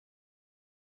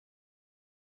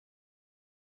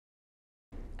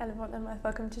Ellen Von Unwerth,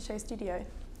 welcome to Show Studio.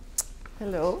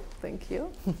 Hello, thank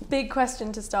you. Big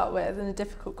question to start with, and a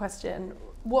difficult question.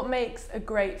 What makes a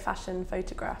great fashion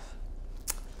photograph?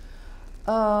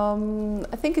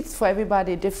 I think it's for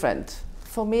everybody different.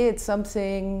 For me, it's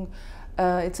something,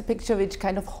 it's a picture which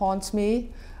kind of haunts me,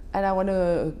 and I want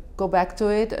to go back to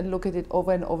it and look at it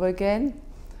over and over again.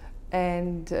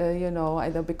 And, you know,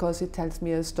 either because it tells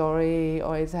me a story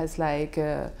or it has like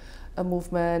a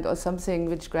movement or something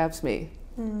which grabs me.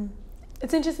 Mm.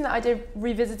 It's interesting, that idea of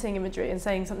revisiting imagery and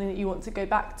saying something that you want to go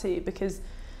back to, because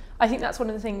I think that's one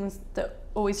of the things that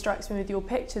always strikes me with your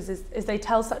pictures is they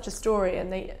tell such a story,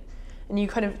 and you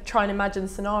kind of try and imagine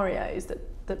scenarios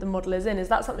that the model is in. Is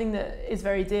that something that is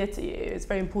very dear to you? It's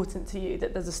very important to you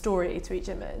that there's a story to each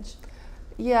image?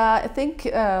 Yeah, I think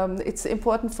it's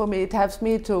important for me. It helps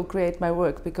me to create my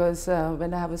work, because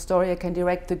when I have a story, I can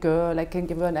direct the girl. I can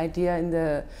give her an idea in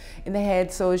the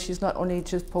head, so she's not only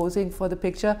just posing for the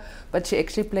picture, but she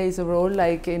actually plays a role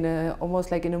like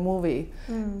almost like in a movie.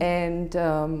 Mm. And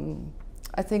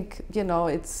I think, you know,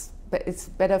 it's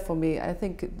better for me. I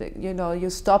think that, you know, you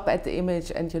stop at the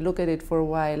image and you look at it for a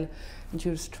while and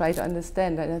you just try to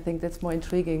understand, and I think that's more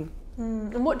intriguing.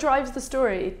 Mm. And what drives the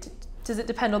story? Does it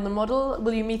depend on the model?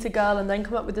 Will you meet a girl and then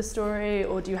come up with the story,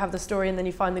 or do you have the story and then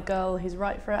you find the girl who's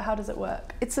right for it? How does it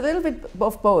work? It's a little bit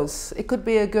of both. It could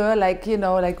be a girl, like, you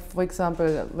know, like for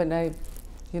example, when I,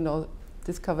 you know,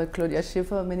 discovered Claudia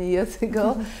Schiffer many years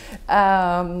ago,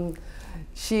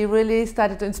 she really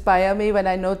started to inspire me when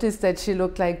I noticed that she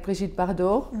looked like Brigitte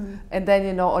Bardot. Mm. And then,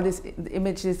 you know, all these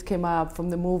images came up from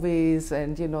the movies,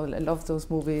 and, you know, I love those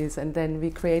movies. And then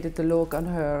we created the look on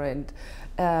her, and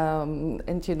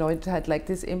you know, it had like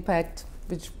this impact,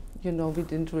 which, you know, we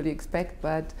didn't really expect,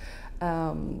 but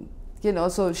you know,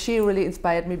 so she really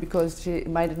inspired me because she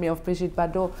reminded me of Brigitte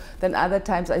Bardot. Then other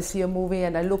times I see a movie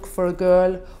and I look for a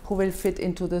girl who will fit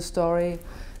into the story.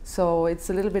 So it's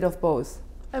a little bit of both.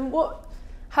 And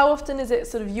how often is it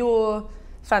sort of your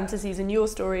fantasies and your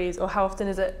stories, or how often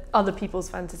is it other people's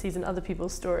fantasies and other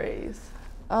people's stories?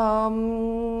 I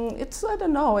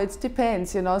don't know, it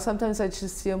depends, you know. Sometimes I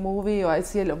just see a movie, or I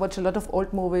watch a lot of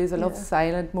old movies, a lot of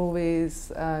silent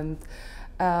movies, and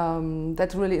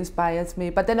that really inspires me.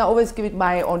 But then I always give it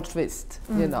my own twist,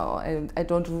 you know, and I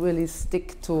don't really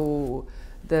stick to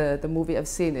the movie I've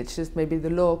seen. It's just maybe the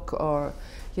look, or,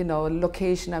 you know,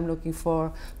 location I'm looking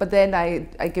for. But then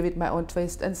I give it my own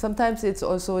twist. And sometimes it's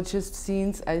also just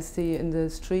scenes I see in the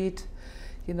street,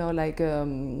 you know, like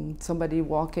somebody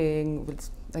walking with,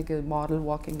 like a model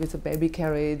walking with a baby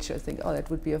carriage. I think, oh, that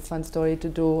would be a fun story to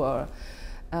do. Or,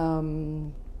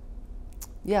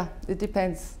 yeah, it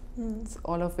depends. It's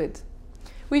all of it.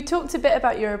 We talked a bit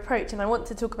about your approach, and I want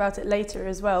to talk about it later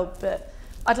as well. But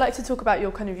I'd like to talk about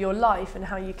your life and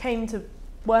how you came to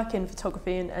work in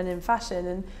photography and in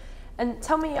fashion. And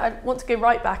tell me, I want to go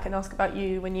right back and ask about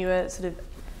you when you were sort of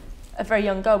a very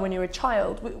young girl, when you were a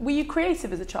child. Were you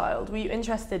creative as a child? Were you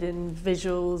interested in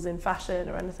visuals, in fashion,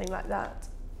 or anything like that?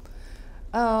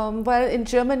 Well, in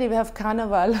Germany we have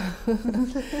Carnival,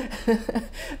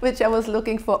 which I was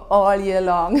looking for all year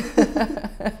long,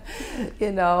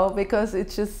 you know, because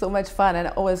it's just so much fun, and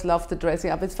I always loved the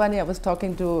dressing up. It's funny, I was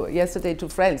talking yesterday to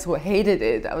friends who hated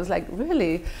it. I was like,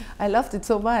 really? I loved it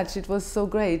so much. It was so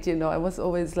great, you know. I was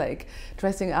always like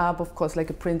dressing up, of course, like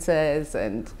a princess,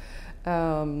 and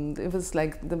it was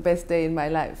like the best day in my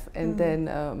life. And then,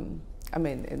 I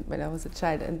mean, when I was a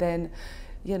child, and then,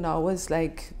 you know, I was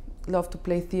like, love to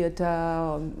play theater.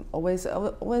 I always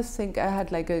think I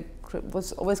had like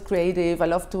was always creative. I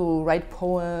love to write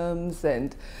poems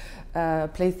and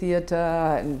play theater,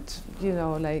 and, you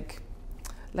know,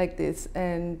 like this.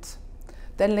 And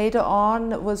then later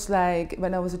on was like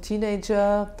when I was a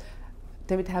teenager,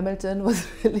 David Hamilton was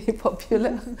really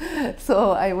popular. So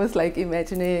I was like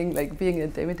imagining like being a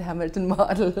David Hamilton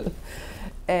model.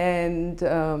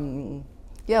 And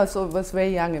yeah, so it was very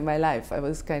young in my life. I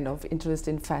was kind of interested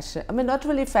in fashion. I mean, not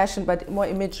really fashion, but more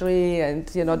imagery and,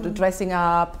 you know, the dressing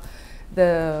up,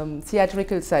 the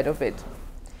theatrical side of it.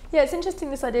 Yeah, it's interesting,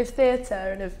 this idea of theatre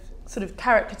and of sort of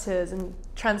caricatures and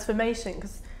transformation,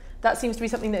 because that seems to be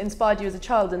something that inspired you as a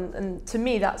child, and to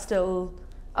me that still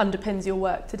underpins your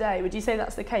work today. Would you say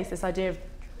that's the case, this idea of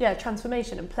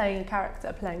transformation and playing a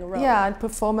character, playing a role? Yeah, and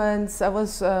performance. I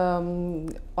was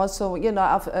also, you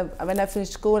know, when I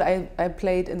finished school, I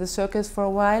played in the circus for a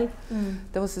while.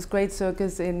 There was this great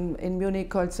circus in Munich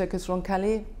called Circus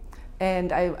Roncalli,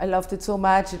 and I loved it so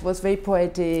much. It was very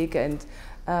poetic, and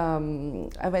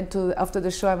after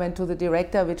the show I went to the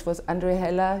director, which was Andre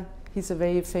Heller. He's a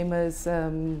very famous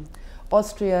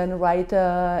Austrian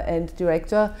writer and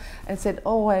director, and said,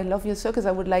 "Oh, I love your circus.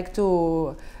 I would like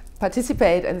to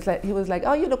participate, and it's like, he was like,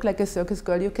 oh, you look like a circus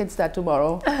girl, you can start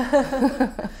tomorrow.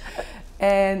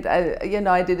 And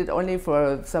I did it only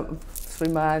for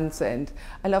 3 months, and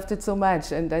I loved it so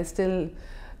much, and I still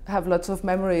have lots of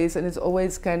memories, and it's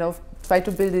always kind of try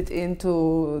to build it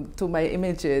into my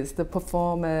images, the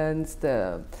performance,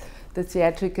 the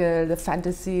theatrical, the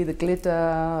fantasy, the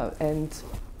glitter, and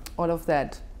all of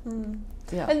that.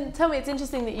 Yeah. And tell me, it's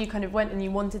interesting that you kind of went and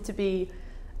you wanted to be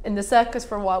in the circus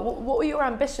for a while. What were your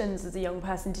ambitions as a young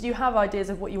person? Did you have ideas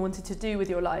of what you wanted to do with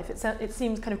your life? It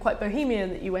seems kind of quite bohemian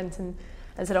that you went and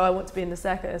said, oh, I want to be in the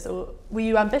circus. Or were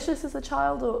you ambitious as a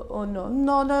child or not?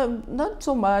 No, not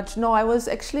so much. No, I was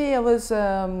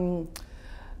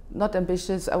not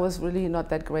ambitious. I was really not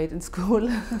that great in school.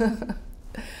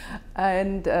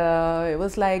 And it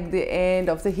was like the end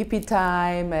of the hippie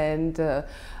time, and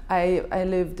I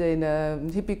lived in a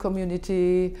hippie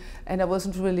community, and I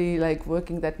wasn't really like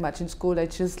working that much in school. I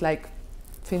just like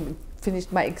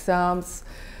finished my exams,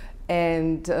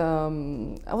 and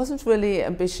I wasn't really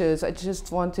ambitious. I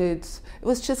just wanted, it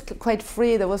was just quite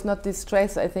free. There was not this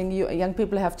stress I think young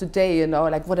people have today,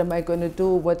 like what am I going to do?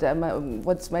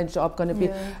 What's my job going to be?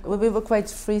 Yeah. We were quite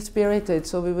free-spirited,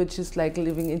 so we were just like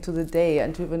living into the day,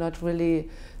 and we were not really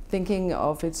thinking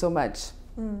of it so much.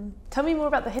 Tell me more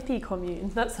about the hippie commune.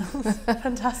 That sounds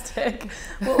fantastic.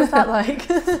 What was that like?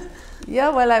 Yeah,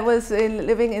 well, I was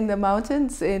living in the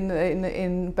mountains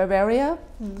in Bavaria,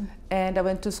 and I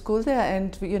went to school there,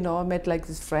 and I met like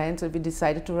these friends, and we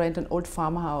decided to rent an old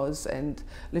farmhouse and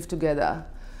live together.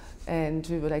 And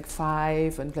we were like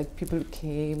 5, and like people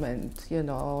came and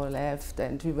left,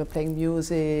 and we were playing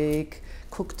music,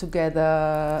 cooked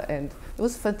together, and it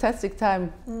was a fantastic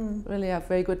time. Really have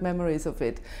very good memories of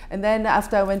it. And then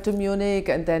after I went to Munich,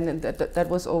 and then that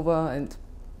was over,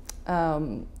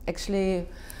 and actually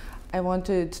I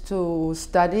wanted to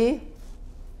study.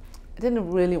 I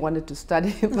didn't really want to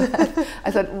study, but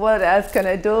I thought, what else can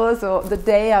I do? So the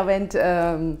day I went,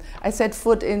 I set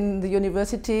foot in the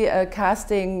university, a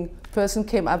casting person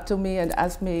came up to me and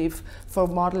asked me for a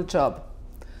model job.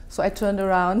 So I turned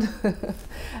around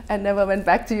and never went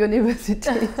back to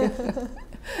university.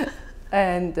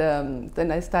 And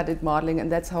then I started modeling,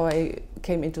 and that's how I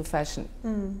came into fashion.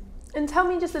 And tell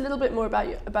me just a little bit more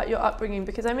about your upbringing,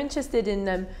 because I'm interested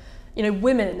in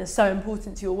women are so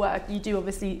important to your work. You do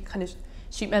obviously kind of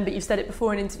shoot men, but you've said it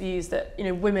before in interviews that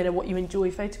women are what you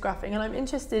enjoy photographing. And I'm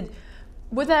interested,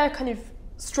 were there kind of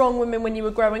strong women when you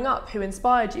were growing up who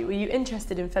inspired you? Were you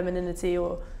interested in femininity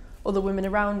or the women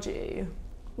around you?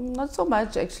 Not so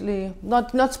much, actually.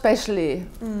 Not especially.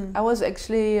 I was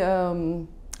actually I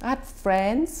had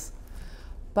friends,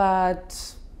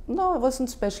 but no, I wasn't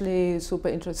especially super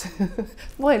interested.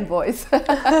 More in boys.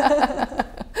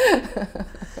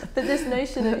 But this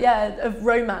notion of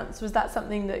romance, was that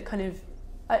something that kind of,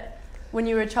 when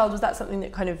you were a child, was that something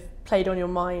that kind of played on your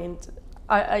mind?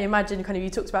 I imagine kind of you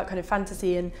talked about kind of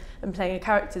fantasy and playing a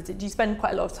character. Did you spend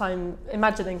quite a lot of time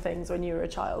imagining things when you were a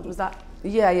child? Was that?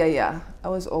 Yeah. I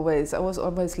was always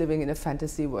living in a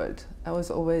fantasy world. I was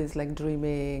always like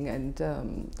dreaming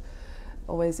and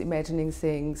always imagining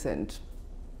things, and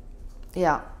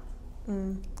yeah.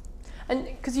 And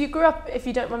because you grew up, if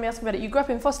you don't mind me asking about it, you grew up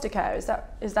in foster care, is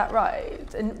that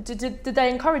right? And did they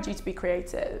encourage you to be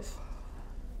creative?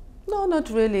 No, not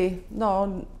really.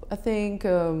 No, I think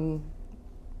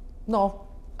no.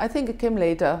 I think it came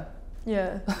later.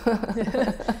 Yeah.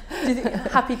 Do you think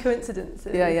happy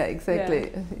coincidences? Yeah,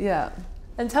 exactly. Yeah.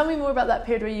 And tell me more about that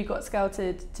period where you got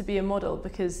scouted to be a model,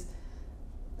 because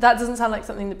that doesn't sound like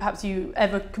something that perhaps you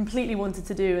ever completely wanted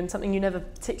to do, and something you never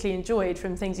particularly enjoyed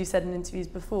from things you said in interviews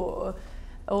before,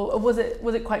 or was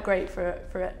it quite great for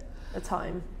a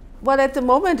time? Well, at the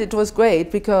moment it was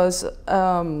great because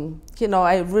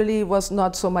I really was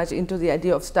not so much into the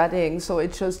idea of studying, so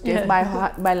it just gave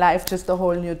my life just a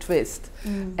whole new twist,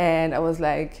 and I was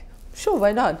like, sure,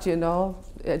 why not?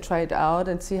 Try it out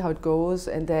and see how it goes,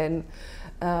 and then.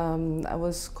 I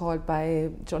was called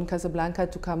by John Casablanca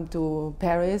to come to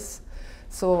Paris,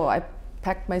 so I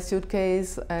packed my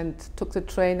suitcase and took the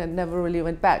train and never really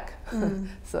went back.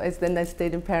 So then I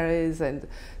stayed in Paris and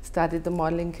started the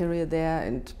modeling career there,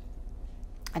 and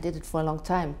I did it for a long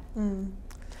time.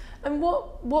 And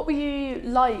what were you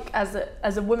like as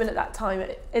a woman at that time?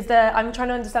 I'm trying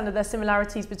to understand, are there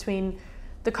similarities between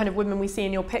the kind of women we see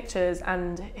in your pictures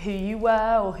and who you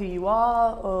were or who you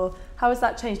are, or how has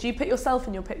that changed? Do you put yourself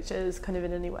in your pictures kind of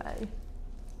in any way?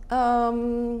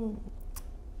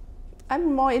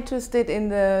 I'm more interested in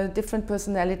the different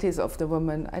personalities of the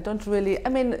woman. I don't really, I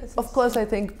mean, of course, I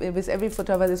think with every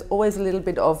photographer, there's always a little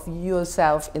bit of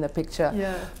yourself in a picture.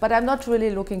 Yeah. But I'm not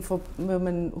really looking for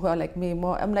women who are like me.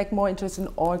 I'm like more interested in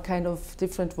all kind of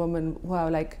different women who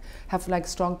are like, have like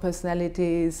strong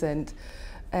personalities and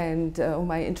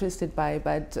whom I'm interested by.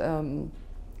 But I'm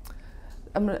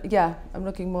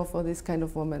looking more for this kind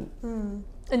of woman. Mm.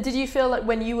 And did you feel like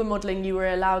when you were modelling, you were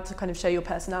allowed to kind of show your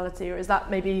personality, or is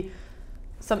that maybe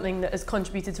something that has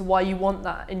contributed to why you want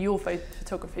that in your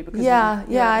photography? Because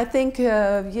I think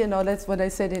you know, that's what I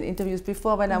said in interviews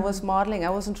before. When I was modeling, I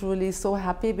wasn't really so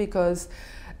happy because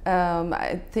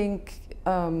I think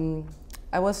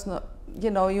I was not, you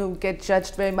know, you get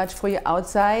judged very much for your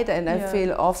outside, and I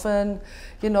feel often,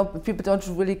 you know, people don't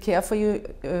really care for your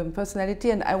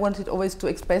personality, and I wanted always to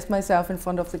express myself in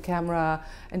front of the camera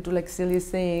and do like silly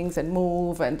things and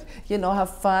move and, you know, have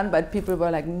fun. But people were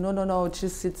like, no,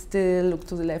 just sit still, look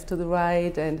to the left, to the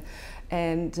right,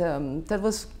 and that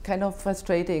was kind of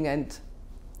frustrating and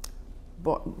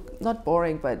not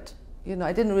boring, but, you know,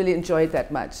 I didn't really enjoy it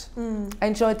that much. I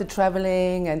enjoyed the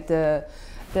traveling and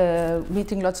the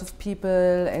meeting lots of people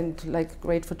and like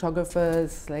great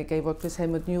photographers. Like I worked with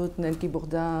Helmut Newton and Guy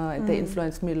Bourdin, and they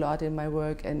influenced me a lot in my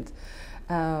work, and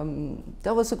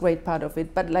that was a great part of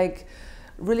it. But like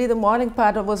really the modeling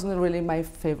part wasn't really my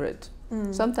favorite.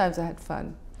 Sometimes I had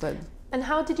fun, but. And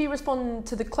how did you respond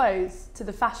to the clothes, to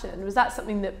the fashion? Was that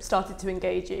something that started to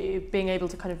engage you, being able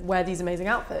to kind of wear these amazing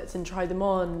outfits and try them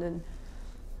on? And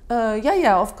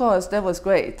yeah, of course, that was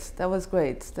great. That was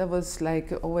great. That was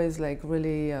like always like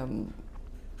really a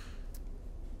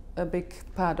big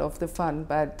part of the fun.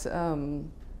 But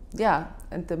yeah,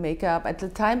 and the makeup. At the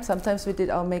time, sometimes we did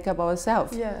our makeup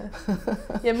ourselves. Yeah,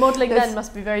 yeah. Modeling then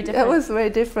must be very different. It was very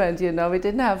different, you know. We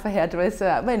didn't have a hairdresser.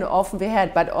 I mean, often we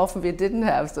had, but often we didn't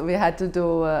have. So we had to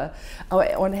do our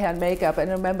own hair and makeup.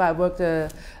 And I remember I worked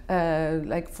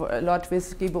like for a lot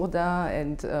with Guy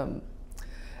Bourdin,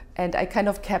 and I kind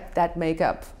of kept that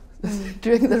makeup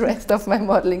during the rest of my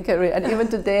modeling career, and even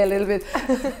today a little bit.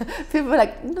 People were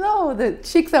like, no, the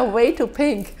cheeks are way too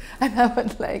pink, and I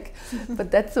was like, but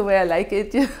that's the way I like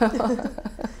it, you know.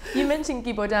 You mentioned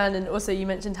Guy Bourdin, and also you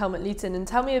mentioned Helmut Newton, and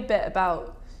tell me a bit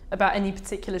about any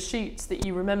particular shoots that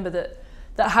you remember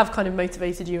that have kind of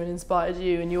motivated you and inspired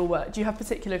you in your work. Do you have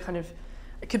particular kind of,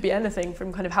 it could be anything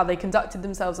from kind of how they conducted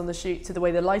themselves on the shoot to the way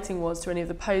the lighting was to any of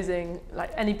the posing, like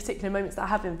any particular moments that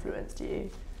have influenced you?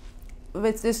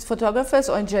 With these photographers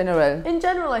or in general? In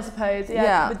general, I suppose,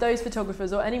 yeah. With those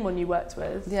photographers or anyone you worked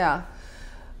with. Yeah.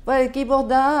 Well, Guy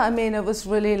Bourdin, I mean, it was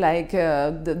really like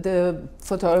the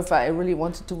photographer I really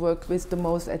wanted to work with the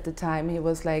most at the time. He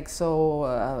was like so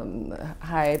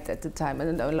hyped at the time,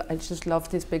 and I just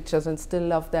loved his pictures and still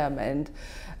love them. And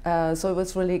so it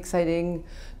was really exciting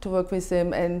to work with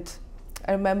him. And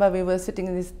I remember we were sitting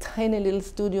in this tiny little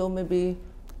studio, maybe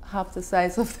half the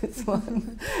size of this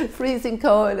one, freezing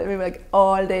cold, and we were like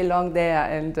all day long there.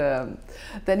 And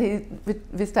then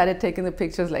we started taking the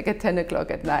pictures like at 10 o'clock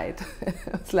at night. It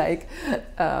was like,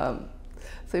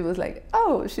 so he was like,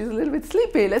 oh, she's a little bit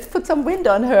sleepy, let's put some wind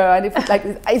on her. And he put like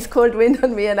this ice cold wind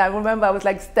on me, and I remember I was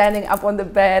like standing up on the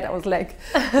bed. I was like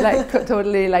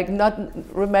totally like not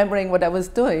remembering what I was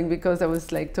doing because I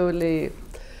was like totally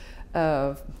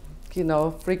you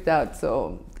know, freaked out.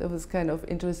 So it was kind of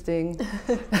interesting.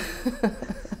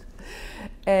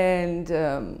 And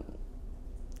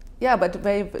yeah, but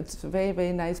it's a very,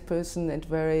 very nice person, and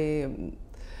very,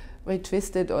 very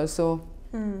twisted also.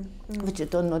 Which you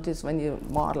don't notice when you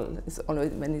model. It's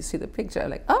always when you see the picture,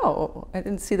 like, oh, I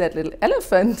didn't see that little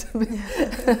elephant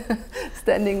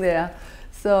standing there.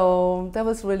 So that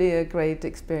was really a great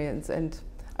experience. And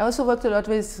I also worked a lot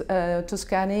with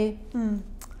Toscani,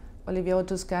 Oliviero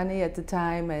Toscani at the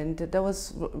time, and that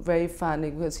was very fun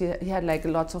because he had like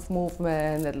lots of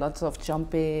movement and lots of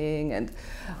jumping, and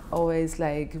always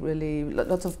like really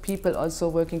lots of people also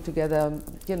working together.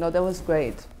 You know, that was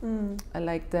great. I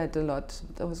liked that a lot.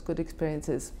 That was good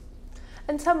experiences.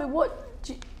 And tell me,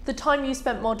 the time you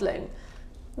spent modelling,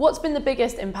 what's been the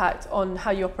biggest impact on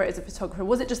how you operate as a photographer?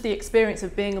 Was it just the experience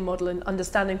of being a model and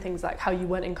understanding things like how you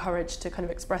weren't encouraged to kind of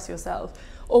express yourself?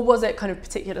 Or was it kind of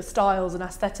particular styles and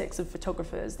aesthetics of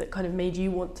photographers that kind of made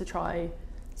you want to try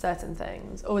certain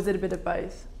things? Or was it a bit of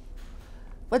both?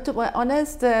 But to be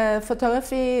honest,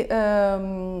 photography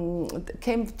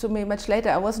came to me much later.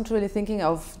 I wasn't really thinking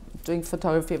of doing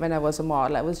photography when I was a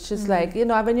model. I was just like, you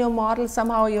know, when you're a model,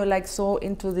 somehow you're like so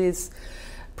into this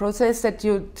process that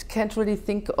you can't really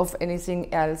think of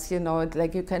anything else, you know,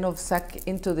 like you kind of suck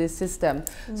into this system.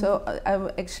 So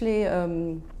I actually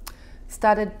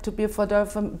started to be a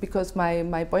photographer because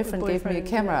my boyfriend gave me a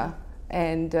camera.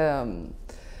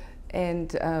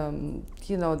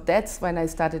 you know, that's when I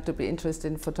started to be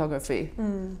interested in photography.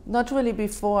 Not really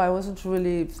before, I wasn't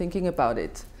really thinking about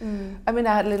it. I mean,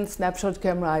 I had a little snapshot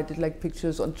camera, I did like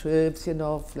pictures on trips, you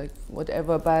know, like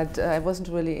whatever, but I wasn't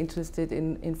really interested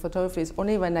in photography. It's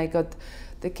only when I got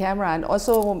the camera, and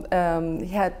also he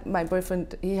had my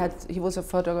boyfriend, he was a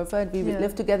photographer, and we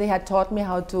lived together. He had taught me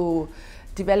how to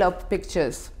develop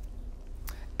pictures.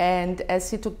 And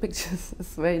as he took pictures,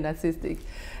 it's very narcissistic,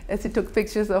 as he took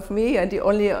pictures of me, and he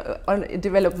only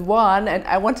developed one, and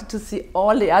I wanted to see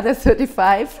all the other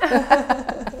 35.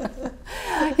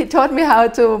 He taught me how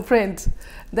to print.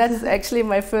 That's actually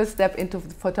my first step into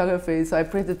photography. So I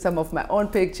printed some of my own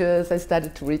pictures. I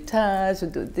started to retouch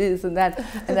and do this and that,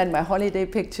 and then my holiday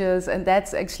pictures. And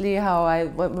that's actually how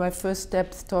my first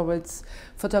steps towards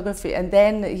photography. And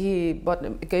then he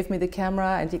gave me the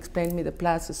camera, and he explained me the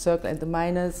plus, the circle, and the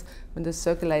minus. When the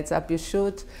circle lights up, you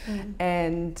shoot.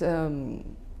 And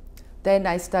then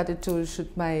I started to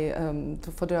shoot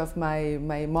to photograph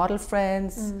my model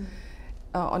friends.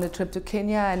 On a trip to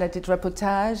Kenya, and I did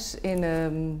reportage in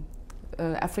an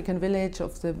African village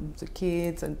of the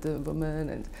kids and the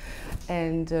women,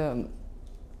 and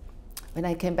when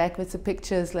I came back with the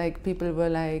pictures, like people were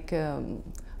like,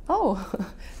 "Oh,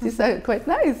 these are quite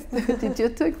nice. Did you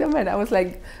take them?" And I was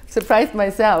like surprised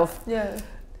myself. Yeah.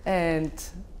 And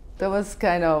that was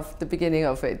kind of the beginning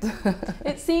of it.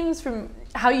 It seems from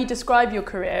how you describe your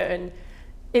career, and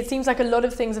it seems like a lot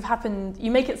of things have happened. You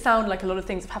make it sound like a lot of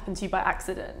things have happened to you by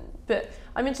accident, but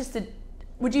I'm interested,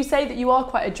 would you say that you are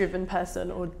quite a driven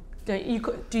person, or do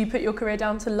you put your career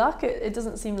down to luck? It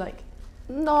doesn't seem like.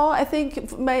 No, I think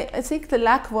the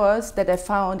luck was that I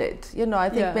found it. You know, I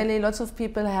think many lots of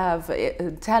people have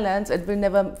talents and will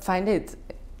never find it,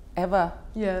 ever.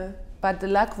 Yeah. But the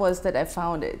luck was that I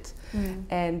found it.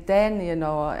 And then, you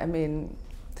know, I mean,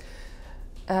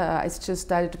 I just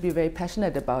started to be very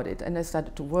passionate about it, and I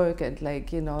started to work and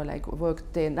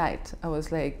work day and night. I was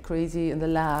like crazy in the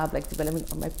lab, like developing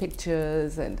all my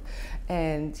pictures, and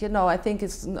you know, I think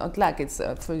it's not luck. It's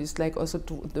like also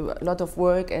to do a lot of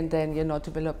work, and then, you know,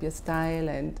 develop your style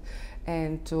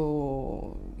and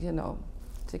to, you know,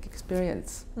 take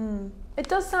experience. It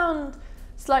does sound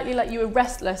slightly like you were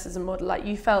restless as a model, like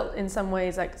you felt in some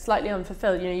ways like slightly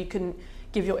unfulfilled. You know, you couldn't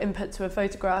give your input to a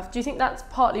photograph. Do you think that's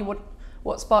partly what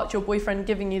sparked your boyfriend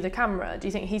giving you the camera? Do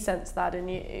you think he sensed that in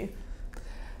you?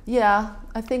 Yeah,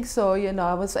 I think so. You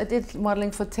know, I did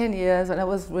modeling for 10 years, and I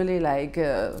was really like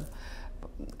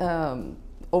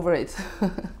over it.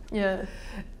 Yeah.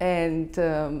 And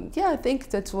yeah, I think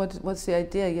that's what's the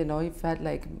idea. You know, he felt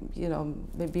like, you know,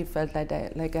 maybe he felt like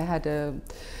I had a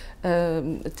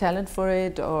talent for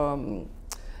it, or.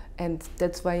 And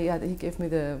that's why he gave me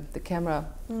the camera.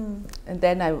 And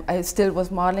then I still was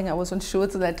modeling, I was on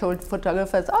shoots, and I told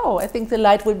photographers, "Oh, I think the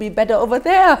light will be better over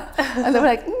there." And they were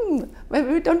like,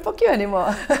 "Maybe we don't book you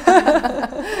anymore."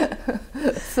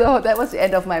 So that was the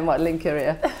end of my modeling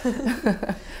career.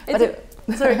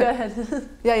 Sorry, go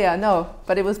ahead. No,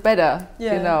 but it was better.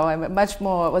 Yeah. You know, I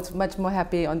was much more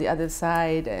happy on the other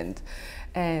side, and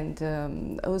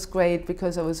it was great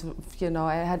because I was, you know,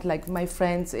 I had like my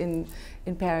friends in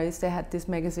Paris, they had this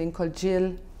magazine called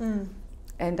Jill,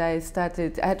 and I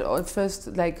had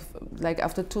first, like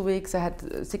after 2 weeks, I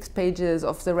had 6 pages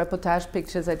of the reportage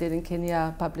pictures I did in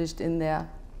Kenya published in there.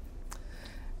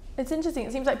 It's interesting,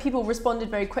 it seems like people responded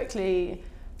very quickly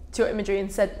to your imagery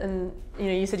and said, and you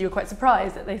know, you said you were quite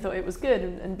surprised that they thought it was good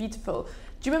and beautiful.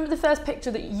 Do you remember the first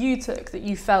picture that you took that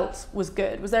you felt was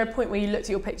good? Was there a point where you looked at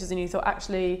your pictures and you thought,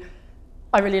 actually,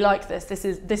 I really like this. This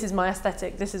is my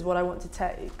aesthetic. This is what I want to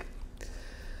take.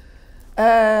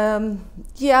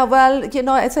 Yeah, well, you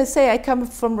know, as I say, I come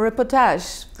from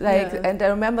reportage, and I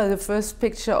remember the first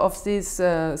picture of this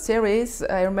series.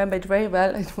 I remember it very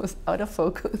well. It was out of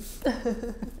focus.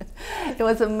 It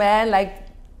was a man like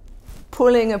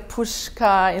pulling a push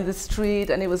car in the street,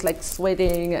 and he was like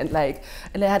sweating, and it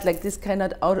had like this kind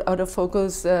of out of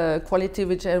focus quality,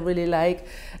 which I really like.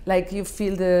 Like you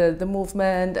feel the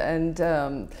movement, and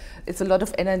it's a lot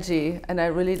of energy, and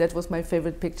that was my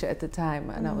favorite picture at the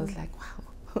time, and I was like,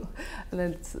 wow.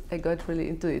 And I got really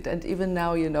into it, and even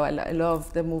now, you know, I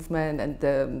love the movement and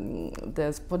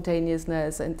the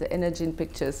spontaneousness and the energy in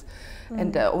pictures,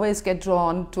 and I always get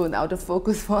drawn to an out of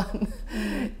focus one.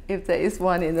 If there is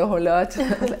one in the whole lot,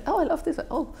 I was like, oh, I love this one.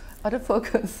 Oh, out of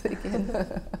focus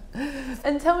again.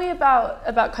 And tell me about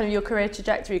kind of your career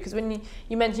trajectory, because when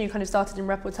you mentioned you kind of started in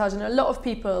reportage, and a lot of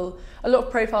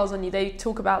profiles on you, they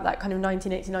talk about that kind of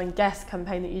 1989 Guess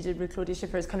campaign that you did with Claudia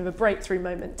Schiffer as kind of a breakthrough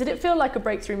moment. Did it feel like a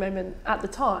breakthrough moment at the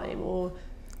time, or?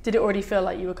 did it already feel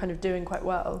like you were kind of doing quite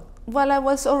well? Well, I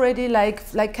was already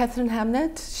like Catherine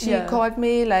Hamnett. She called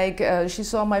me, she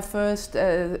saw my first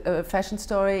fashion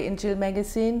story in Jill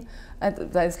magazine.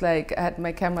 That's like, I had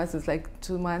my camera since like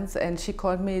 2 months, and she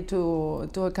called me to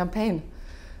do a campaign.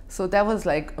 So that was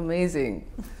like amazing.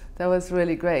 That was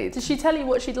really great. Did she tell you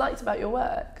what she'd liked about your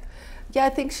work? Yeah, I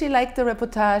think she liked the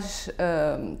reportage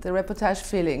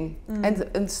feeling,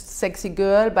 and sexy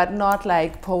girl, but not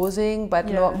like posing, but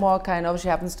more kind of, she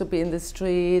happens to be in the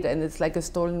street and it's like a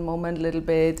stolen moment a little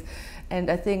bit, and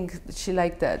I think she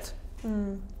liked that.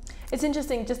 It's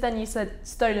interesting, just then you said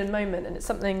stolen moment, and it's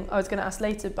something I was going to ask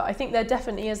later, but I think there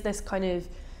definitely is this kind of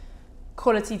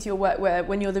quality to your work where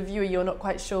when you're the viewer you're not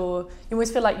quite sure, you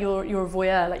always feel like you're a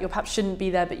voyeur, like you perhaps shouldn't be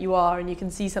there but you are, and you can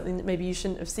see something that maybe you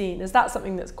shouldn't have seen. Is that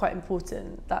something that's quite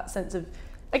important, that sense of,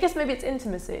 I guess maybe it's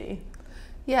intimacy?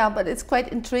 Yeah, but it's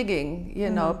quite intriguing, you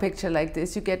know, a picture like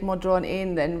this. You get more drawn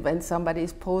in than when somebody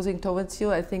is posing towards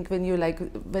you. I think when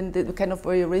the kind of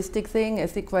voyeuristic thing, I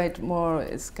think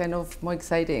it's kind of more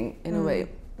exciting in a way.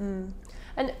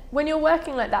 And when you're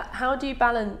working like that, how do you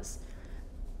balance,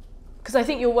 because I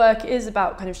think your work is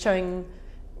about kind of showing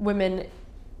women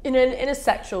in a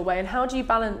sexual way, and how do you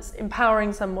balance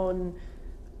empowering someone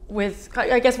with,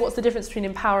 I guess, what's the difference between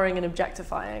empowering and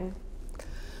objectifying?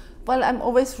 Well, I'm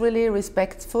always really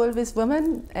respectful with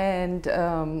women, and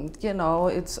you know,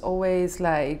 it's always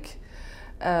like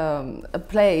a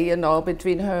play, you know,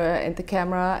 between her and the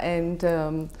camera,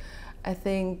 and I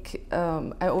think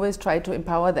I always try to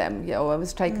empower them. You know,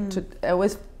 I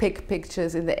always pick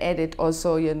pictures in the edit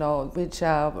also, you know, which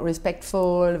are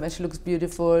respectful, when she looks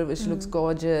beautiful, when she looks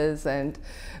gorgeous, and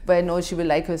where I know she will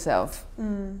like herself.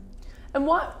 And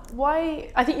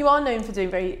why? I think you are known for doing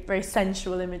very, very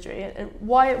sensual imagery, and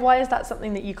why is that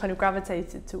something that you kind of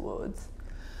gravitated towards?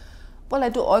 Well, I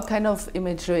do all kind of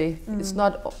imagery. It's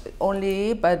not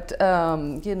only, but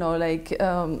you know, like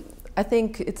I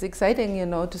think it's exciting, you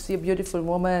know, to see a beautiful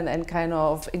woman and kind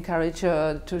of encourage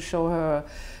her to show her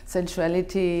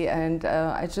sensuality, and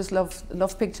I just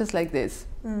love pictures like this.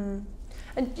 And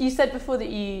you said before that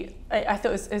I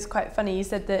thought it was quite funny. You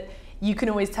said that you can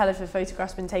always tell if a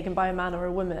photograph's been taken by a man or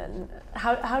a woman.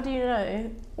 How do you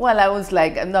know? Well, I was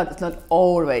like, it's not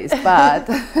always, but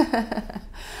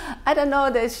I don't know,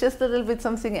 there's just a little bit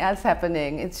something else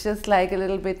happening. It's just like a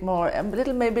little bit more,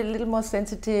 maybe a little more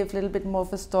sensitive, a little bit more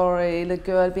of a story. The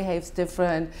girl behaves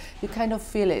different. You kind of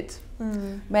feel it.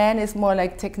 Man is more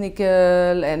like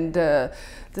technical, and the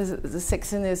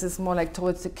sexiness is more like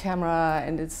towards the camera,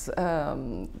 and it's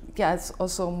it's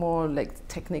also more like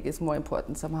technique is more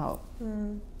important somehow.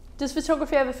 Does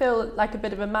photography ever feel like a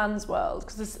bit of a man's world?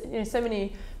 Because there's, you know, so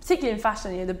many, particularly in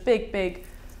fashion, you know, the big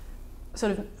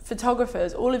sort of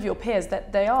photographers, all of your peers,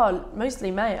 that they are mostly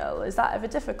male. Is that ever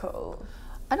difficult?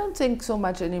 I don't think so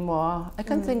much anymore. I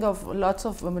can think of lots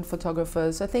of women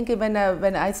photographers. I think when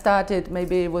I started,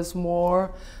 maybe it was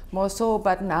more so,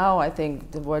 but now I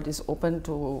think the world is open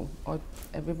to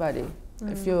everybody.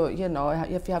 If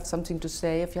you have something to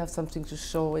say, if you have something to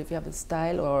show, if you have a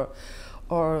style,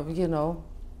 or you know,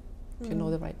 if you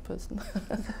know the right person.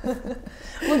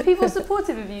 Were people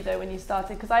supportive of you though when you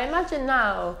started? Because I imagine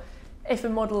now, if a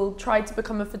model tried to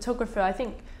become a photographer, I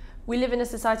think we live in a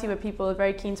society where people are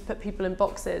very keen to put people in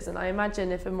boxes, and I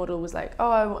imagine if a model was like, oh,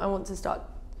 I want to start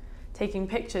taking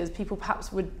pictures, people perhaps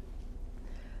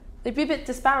they'd be a bit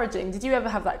disparaging. Did you ever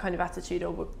have that kind of attitude,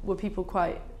 or were people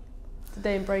did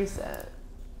they embrace it?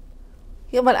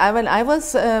 Yeah, well,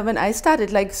 when I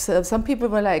started, like some people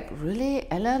were like, really,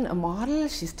 Ellen, a model?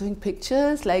 She's doing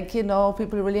pictures? Like, you know,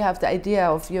 people really have the idea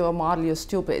of you're a model, you're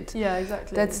stupid. Yeah,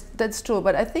 exactly. That's true,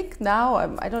 but I think now,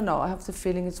 I don't know, I have the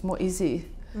feeling it's more easy.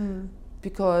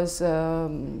 Because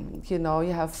you know,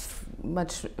 you have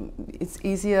it's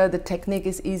easier, the technique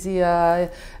is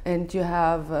easier, and you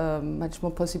have much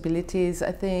more possibilities.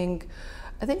 I think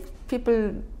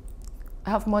people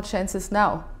have more chances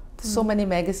now. There's so many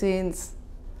magazines.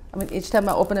 I mean, each time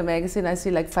I open a magazine, I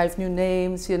see like 5 new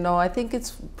names, you know. I think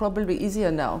it's probably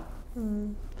easier now.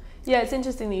 Yeah, it's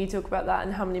interesting that you talk about that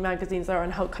and how many magazines there are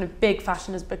and how kind of big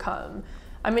fashion has become.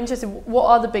 I'm interested, what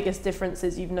are the biggest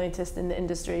differences you've noticed in the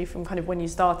industry from kind of when you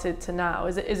started to now?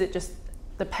 Is it just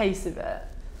the pace of it?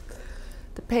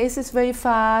 The pace is very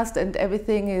fast, and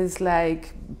everything is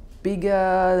like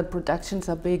bigger, the productions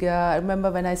are bigger. I remember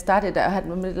when I started, I had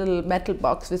a little metal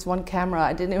box with one camera.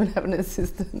 I didn't even have an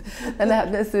assistant. And I had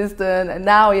an assistant, and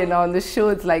now, you know, on the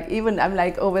shoots, like even I'm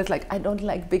like always like, I don't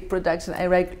like big production, I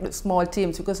like small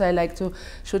teams because I like to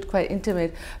shoot quite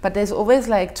intimate. But there's always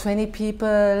like 20 people,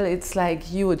 it's like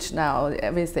huge now,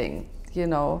 everything, you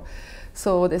know.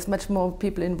 So there's much more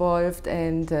people involved,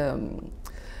 and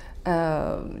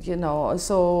You know,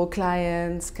 also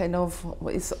clients kind of,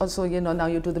 it's also, you know, now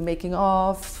you do the making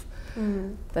of,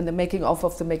 then the making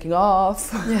of the making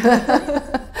of,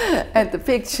 and the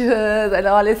pictures and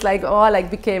all, it's like all like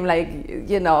became like,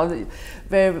 you know,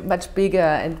 very much bigger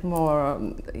and more,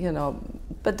 you know,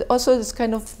 but also it's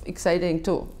kind of exciting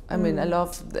too. I mean, I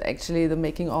love actually the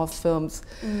making of films,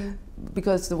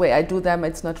 because the way I do them,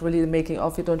 it's not really the making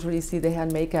of, you don't really see the hair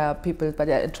and makeup people,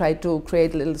 but I try to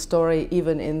create a little story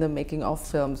even in the making of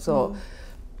film. So,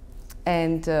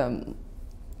 and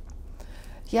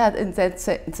yeah, in that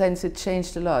sense it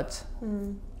changed a lot.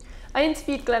 I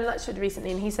interviewed Glenn Latchford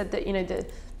recently, and he said that, you know,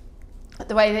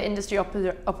 the way the industry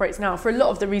operates now, for a lot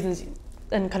of the reasons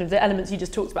and kind of the elements you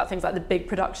just talked about, things like the big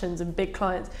productions and big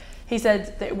clients, he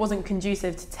said that it wasn't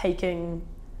conducive to taking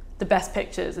the best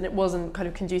pictures, and it wasn't kind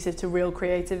of conducive to real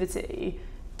creativity.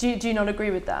 Do you not agree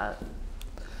with that?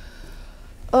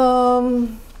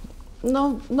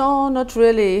 No, not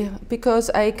really, because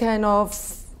I kind of,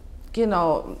 you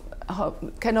know,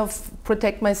 kind of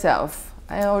protect myself.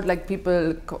 I hold like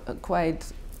people quite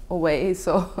away,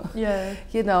 so yeah,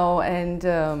 you know, and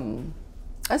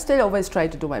I still always try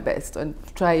to do my best and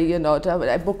try, you know,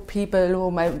 I book people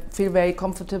whom I feel very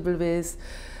comfortable with,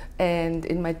 and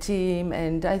in my team,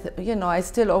 and you know, I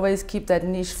still always keep that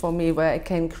niche for me where I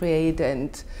can create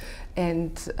and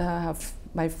have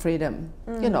my freedom,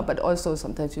 you know. But also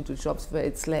sometimes you do jobs where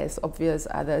it's less obvious,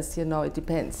 others, you know, it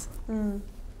depends.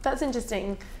 That's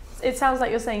interesting. It sounds like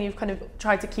you're saying you've kind of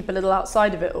tried to keep a little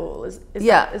outside of it all. Is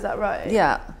that right?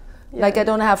 Yeah. Like I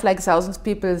don't have like thousands of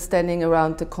people standing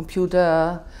around the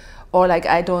computer, or like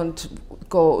I don't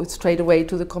go straight away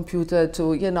to the computer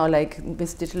to, you know, like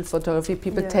with digital photography,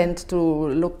 people tend to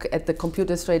look at the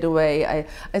computer straight away.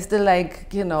 I still like,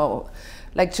 you know,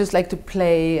 like just like to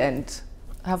play and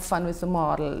have fun with the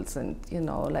models, and, you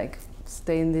know, like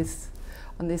stay on this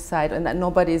side, and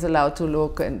nobody is allowed to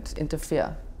look and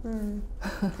interfere.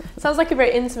 Sounds like a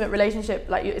very intimate relationship.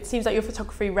 Like it seems like your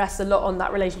photography rests a lot on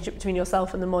that relationship between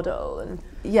yourself and the model, and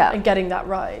getting that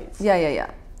right.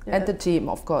 Yeah. And the team,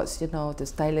 of course, you know, the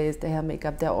stylist, the hair,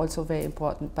 makeup, they're also very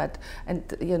important. But, and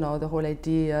you know, the whole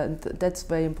idea, and that's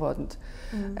very important.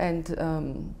 And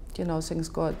you know, thanks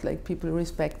God, like people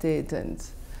respect it, and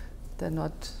they're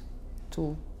not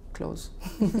too close.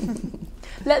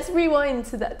 Let's rewind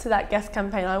to that guest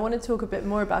campaign. I want to talk a bit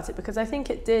more about it, because I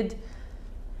think it did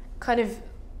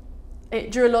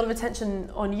it drew a lot of attention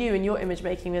on you and your image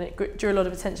making, and it drew a lot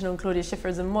of attention on Claudia Schiffer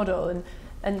as a model.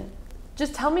 And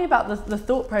just tell me about the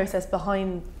thought process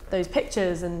behind those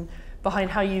pictures, and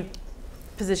behind how you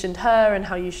positioned her and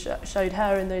how you showed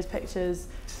her in those pictures.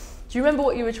 Do you remember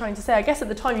what you were trying to say? I guess at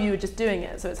the time you were just doing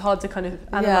it, so it's hard to kind of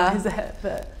analyze it.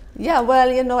 But yeah, well,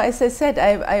 you know, as I said,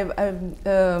 I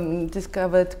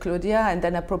discovered Claudia, and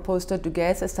then I proposed her to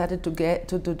guests. I started to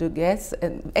do the guests,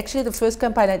 and actually the first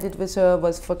campaign I did with her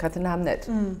was for Katrin Hamnet.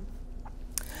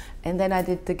 And then I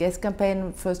did the guest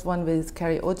campaign, first one with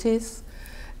Carrie Otis,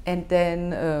 and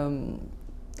then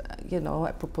you know,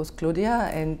 I proposed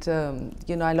Claudia, and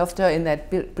you know, I loved her in that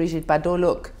Brigitte Bardot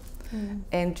look.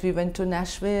 And we went to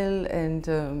Nashville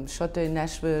and shot her in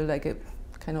Nashville, like a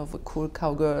kind of a cool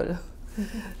cowgirl.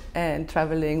 And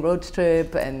traveling road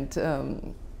trip,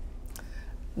 and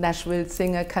Nashville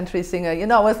singer, country singer. You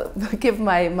know, I was give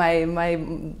my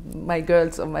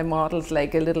girls or my models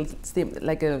like a little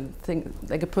like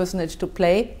a personage to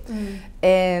play.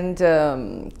 And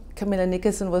Camilla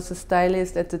Nickerson was the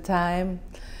stylist at the time,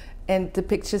 and the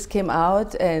pictures came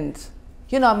out, and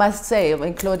you know, I must say,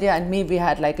 when Claudia and me, we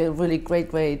had like a really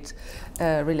great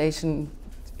relation.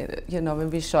 You know,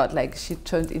 when we shot, like she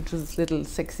turned into this little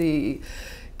sexy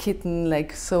kitten,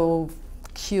 like so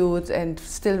cute and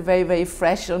still very, very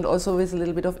fresh, and also with a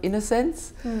little bit of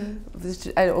innocence, which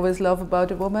I always love about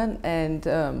a woman, and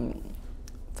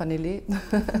funnily.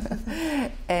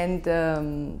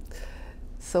 And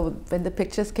so when the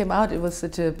pictures came out, it was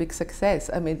such a big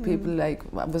success. I mean, people like,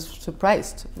 I was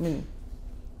surprised. I mean,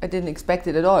 I didn't expect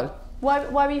it at all. Why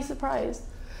were you surprised?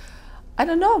 I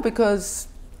don't know, because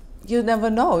you never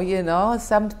know, you know.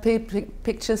 Some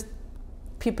pictures,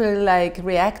 people like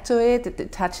react to it,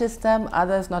 it touches them,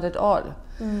 others not at all.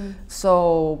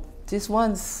 So these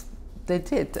ones, they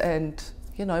did, and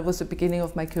you know, it was the beginning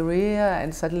of my career,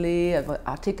 and suddenly I got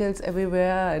articles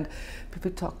everywhere, and people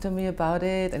talked to me about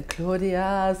it, and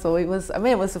Claudia, so it was, I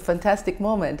mean, it was a fantastic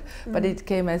moment, but it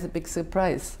came as a big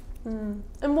surprise. And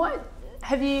what,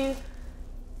 have you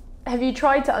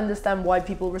tried to understand why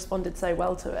people responded so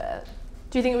well to it?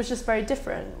 Do you think it was just very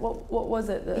different? What was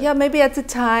it that... Yeah, maybe at the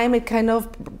time it kind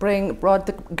of brought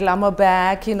the glamour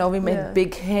back. You know, we made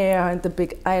big hair and the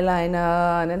big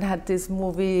eyeliner, and it had this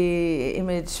movie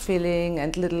image feeling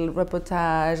and little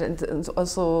reportage, and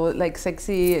also like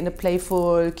sexy in a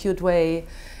playful, cute way.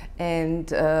 And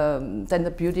then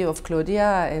the beauty of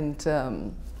Claudia, and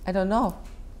I don't know.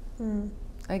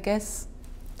 I guess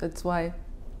that's why.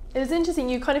 It was interesting,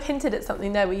 you kind of hinted at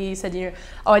something there where you said, you know,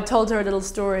 oh, I told her a little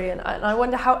story, and I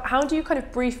wonder how do you kind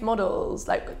of brief models?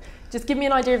 Like, just give me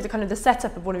an idea of the kind of the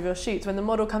setup of one of your shoots. When the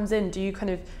model comes in, do you kind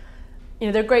of, you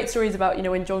know, there are great stories about, you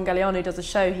know, when John Galliano does a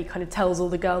show, he kind of tells all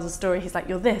the girls a story. He's like,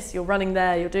 you're this, you're running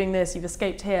there, you're doing this, you've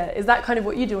escaped here. Is that kind of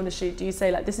what you do on a shoot? Do you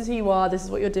say like, this is who you are, this is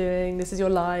what you're doing, this is your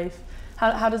life?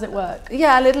 How does it work?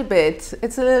 Yeah, a little bit.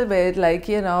 It's a little bit like,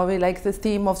 you know, we like the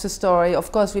theme of the story.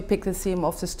 Of course, we pick the theme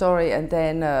of the story, and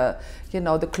then, you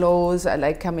know, the clothes are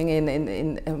like coming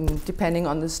in depending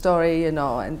on the story, you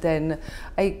know, and then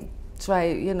I try,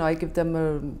 you know, I give them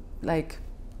a, like,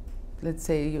 let's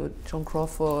say you're Joan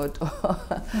Crawford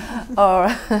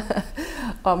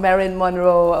or Marilyn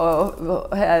Monroe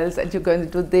or else, and you're going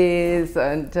to do this,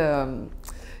 and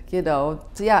you know,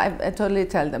 so yeah, I totally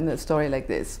tell them the story like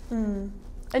this. And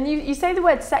you say the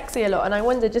word sexy a lot, and I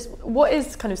wonder just what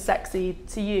is kind of sexy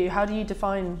to you? How do you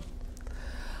define?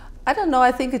 I don't know,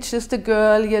 I think it's just a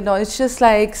girl, you know, it's just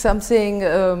like something,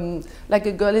 like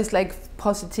a girl is like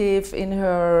positive in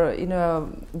her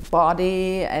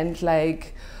body, and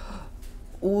like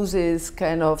oozes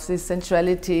kind of this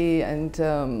sensuality, and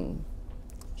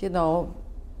you know,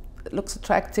 looks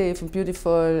attractive and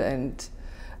beautiful, and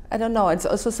I don't know, it's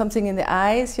also something in the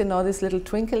eyes, you know, this little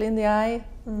twinkle in the eye,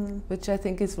 which I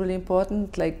think is really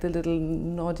important, like the little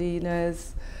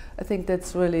naughtiness. I think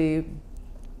that's really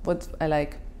what I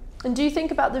like. And do you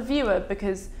think about the viewer?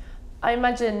 Because I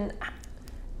imagine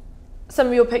some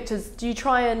of your pictures, do you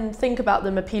try and think about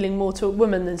them appealing more to a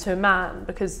woman than to a man?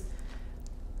 Because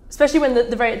especially when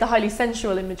the highly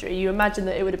sensual imagery, you imagine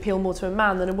that it would appeal more to a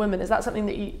man than a woman. Is that something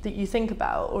that you think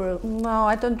about? Or no,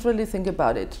 I don't really think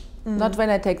about it. Not when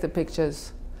I take the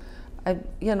pictures.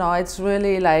 You know, it's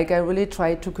really like I really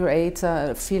try to create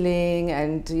a feeling,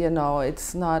 and you know,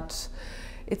 it's not.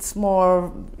 It's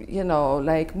more, you know,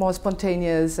 like more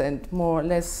spontaneous and more or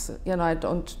less, you know, I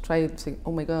don't try to think,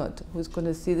 oh my God, who's going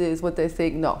to see this, what they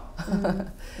think, no.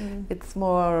 It's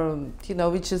more, you know,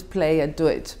 we just play and do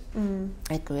it.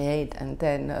 I create, and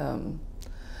then,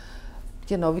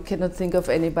 you know, we cannot think of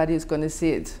anybody who's going to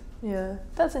see it. Yeah,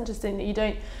 that's interesting that you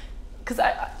don't, because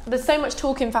there's so much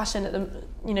talk in fashion at the,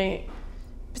 you know,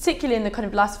 particularly in the kind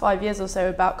of last 5 years or so,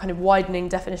 about kind of widening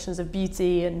definitions of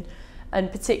beauty, and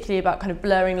particularly about kind of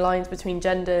blurring lines between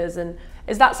genders. And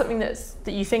is that something that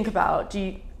you think about? Do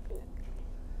you,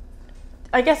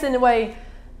 I guess in a way,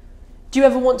 do you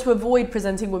ever want to avoid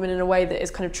presenting women in a way that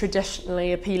is kind of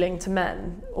traditionally appealing to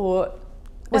men? Or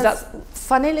is that...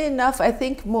 Funnily enough, I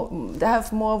think I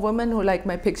have more women who like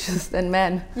my pictures than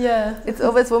men. Yeah. It's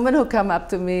always women who come up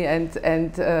to me and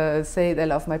say they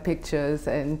love my pictures,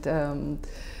 and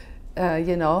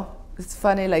you know, it's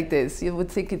funny like this. You would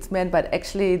think it's men, but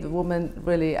actually the women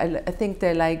really, I think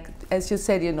they like, as you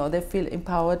said, you know, they feel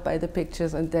empowered by the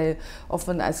pictures, and they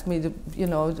often ask me to, you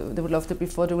know, they would love to be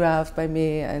photographed by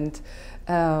me, and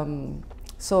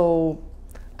so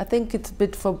I think it's a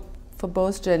bit for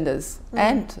both genders,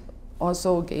 and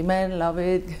also gay men love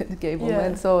it, gay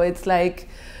women. So it's like,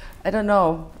 I don't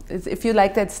know, if you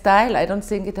like that style, I don't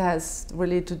think it has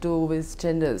really to do with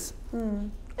genders.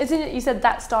 Isn't it, you said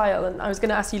that style, and I was going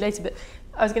to ask you later, but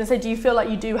I was going to say, do you feel like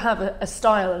you do have a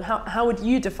style, and how would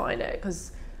you define it?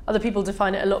 Because other people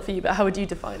define it a lot for you, but how would you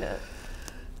define it?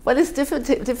 Well, it's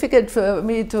difficult for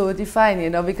me to define,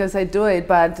 you know, because I do it,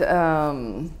 but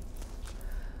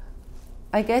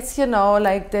I guess, you know,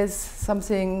 like there's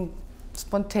something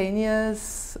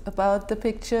spontaneous about the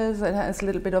pictures. It has a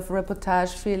little bit of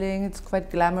reportage feeling. It's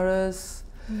quite glamorous,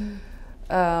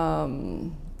 and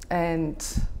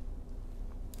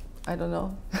I don't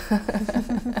know.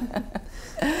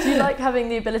 Do you like having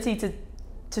the ability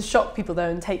to shock people though,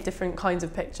 and take different kinds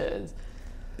of pictures?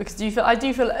 Because I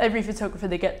do feel every photographer,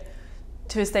 they get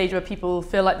to a stage where people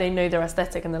feel like they know their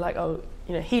aesthetic, and they're like, oh,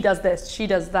 you know, he does this, she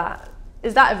does that.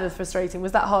 Is that ever frustrating?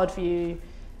 Was that hard for you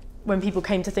when people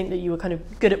came to think that you were kind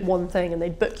of good at one thing, and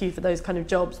they'd book you for those kind of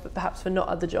jobs, but perhaps for not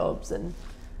other jobs? And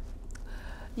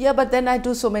yeah, but then I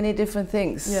do so many different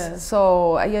things. Yeah.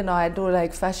 So, you know, I do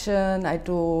like fashion, I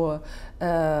do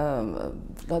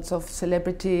lots of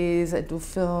celebrities, I do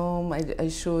film, I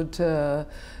shoot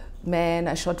men,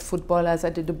 I shot footballers, I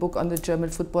did a book on the German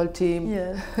football team.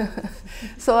 Yeah.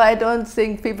 So I don't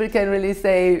think people can really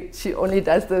say she only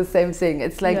does the same thing.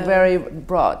 It's like very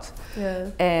broad. Yeah.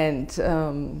 And,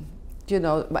 you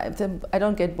know, I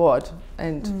don't get bored.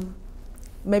 And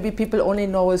maybe people only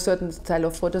know a certain style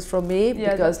of photos from me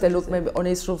because they look maybe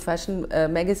only through fashion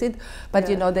magazine. But,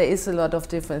 you know, there is a lot of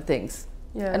different things.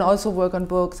 Yeah. And also work on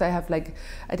books. I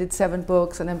did 7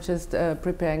 books and I'm just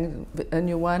preparing a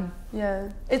new one. Yeah.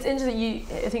 It's interesting,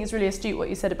 I think it's really astute what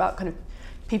you said about kind of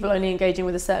people only engaging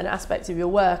with a certain aspect of your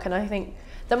work. And I think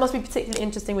that must be particularly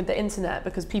interesting with the internet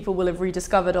because people will have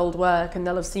rediscovered old work and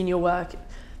they'll have seen your work.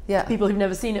 Yeah. People who've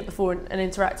never seen it before and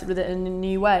interacted with it in a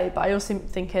new way. But I also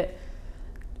think it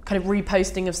kind of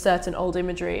reposting of certain old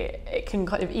imagery, it can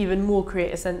kind of even more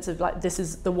create a sense of like, this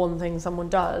is the one thing someone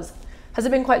does. Has it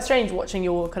been quite strange watching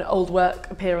your kind of old work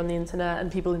appear on the internet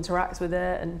and people interact with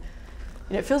it, and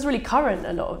you know it feels really current,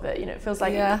 a lot of it. You know, it feels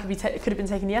like it could have been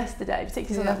taken yesterday,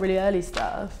 particularly some of that really early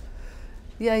stuff.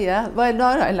 Yeah. Well, no,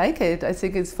 I like it. I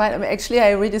think it's fine. I mean, actually,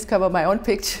 I rediscover my own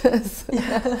pictures.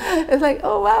 It's like,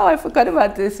 oh wow, I forgot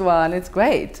about this one. It's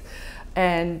great,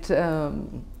 and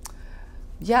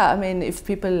yeah, I mean, if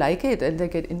people like it and they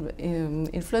get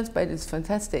influenced by it, it's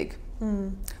fantastic.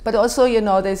 But also, you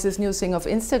know, there's this new thing of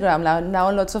Instagram now.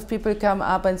 Lots of people come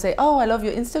up and say, "Oh, I love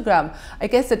your Instagram." I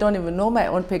guess they don't even know my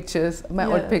old pictures.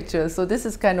 So this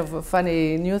is kind of a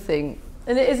funny new thing.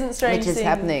 And it isn't strange. Which is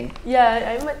happening.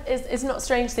 Yeah, it's not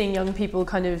strange seeing young people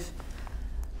kind of.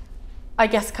 I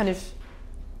guess kind of.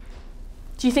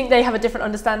 Do you think they have a different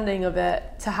understanding of it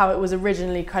to how it was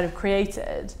originally kind of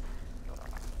created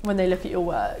when they look at your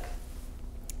work?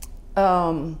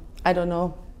 I don't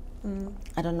know.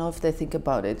 I don't know if they think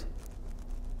about it.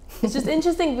 It's just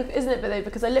interesting, isn't it,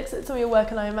 because I looked at some of your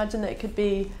work and I imagine that it could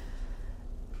be,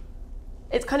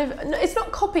 it's kind of, it's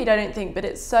not copied, I don't think, but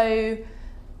it's so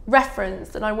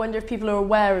referenced, and I wonder if people are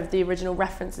aware of the original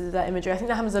references of that imagery. I think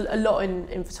that happens a lot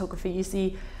in photography. You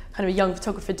see kind of a young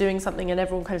photographer doing something and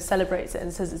everyone kind of celebrates it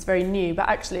and says it's very new, but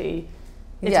actually,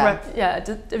 it's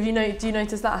do you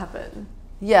notice that happen?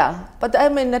 Yeah, but I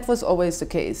mean, that was always the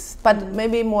case, but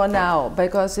maybe more now,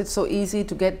 because it's so easy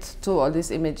to get to all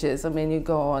these images. I mean, you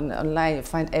go online, you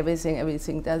find everything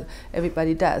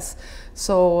everybody does.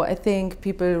 So I think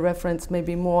people reference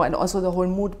maybe more, and also the whole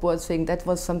mood board thing, that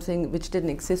was something which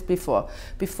didn't exist before.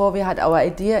 Before we had our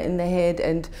idea in the head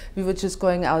and we were just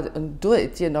going out and do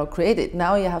it, you know, create it.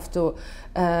 Now you have to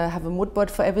have a mood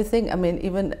board for everything. I mean,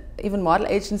 even model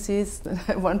agencies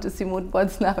want to see mood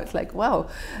boards now. It's like, wow.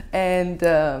 And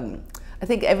I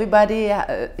think everybody,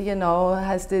 you know,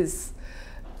 has this,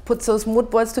 puts those mood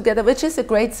boards together, which is a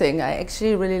great thing. I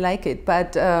actually really like it.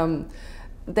 But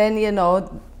then, you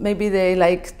know, maybe they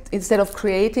like, instead of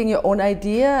creating your own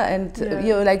idea and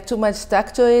you're like too much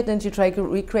stuck to it and you try to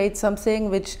recreate something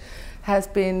which has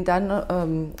been done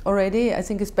already. I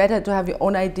think it's better to have your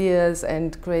own ideas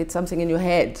and create something in your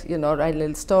head, you know, write a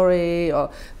little story or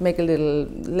make a little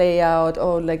layout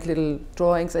or like little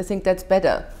drawings. I think that's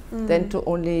better than to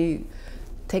only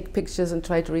take pictures and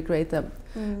try to recreate them.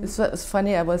 It's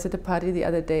funny, I was at a party the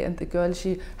other day and the girl,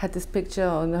 she had this picture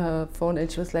on her phone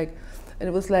and she was like, and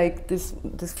it was like this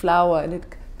flower and it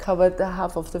covered the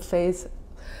half of the face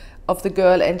of the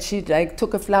girl, and she like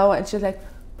took a flower and she was like,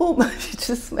 boom, she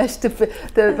just smashed the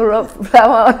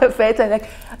flower on her face, and like,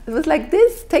 it was like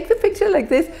this, take the picture like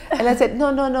this. And I said,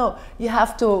 no, you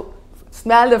have to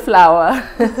smell the flower.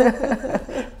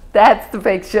 That's the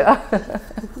picture.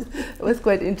 It was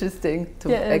quite interesting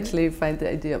to actually find the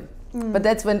idea. But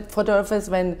that's when photographers,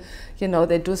 when, you know,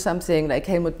 they do something like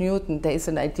Helmut Newton, there is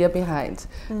an idea behind.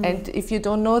 And if you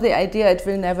don't know the idea, it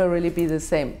will never really be the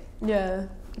same. Yeah.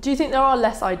 Do you think there are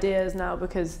less ideas now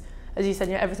because, as you said,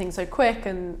 you know, everything's so quick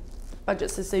and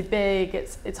budgets are so big,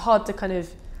 it's hard to kind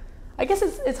of, I guess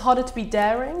it's harder to be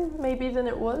daring maybe than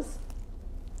it was?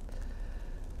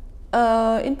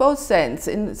 In both sense.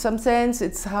 In some sense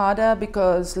it's harder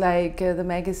because like the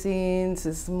magazines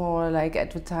is more like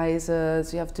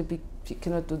advertisers, you have to be, you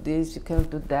cannot do this, you cannot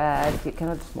do that, you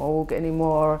cannot smoke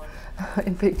anymore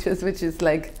in pictures, which is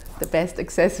like the best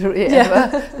accessory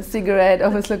ever. A cigarette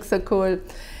always looks so cool.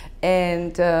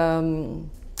 And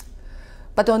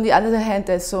but on the other hand,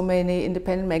 there's so many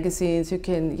independent magazines. You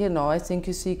can, you know, I think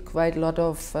you see quite a lot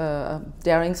of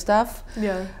daring stuff.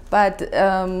 Yeah. But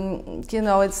you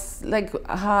know, it's like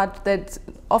hard that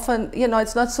often, you know,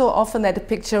 it's not so often that a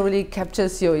picture really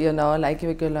captures you. You know, like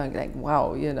you go like,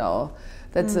 wow, you know,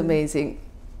 that's amazing.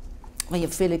 When you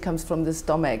feel it comes from the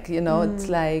stomach, you know, it's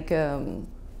like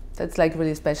that's like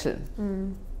really special.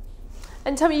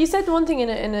 And tell me, you said one thing in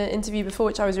an interview before,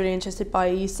 which I was really interested by.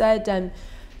 You said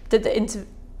that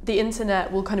the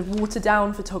internet will kind of water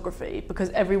down photography because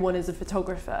everyone is a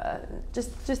photographer.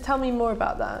 Just tell me more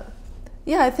about that.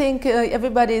 Yeah, I think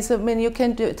everybody is, I mean, you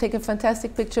can take a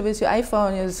fantastic picture with your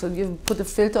iPhone, so you put a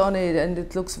filter on it and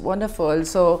it looks wonderful.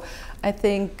 So I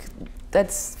think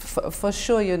that's for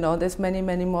sure, you know, there's many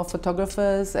more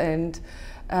photographers and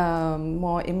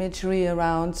more imagery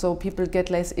around, so people get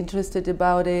less interested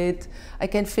about it. I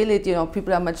can feel it, you know,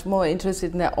 people are much more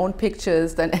interested in their own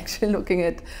pictures than actually looking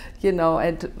at, you know,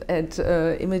 at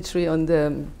imagery on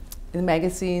in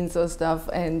magazines or stuff.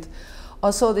 And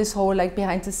also this whole like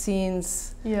behind the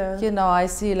scenes, yeah, you know, I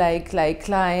see like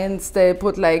clients, they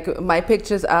put like my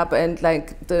pictures up and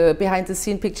like the behind the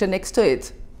scene picture next to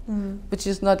it, which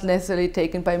is not necessarily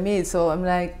taken by me. So I'm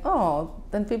like, oh,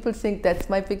 then people think that's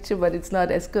my picture, but it's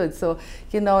not as good. So,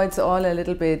 you know, it's all a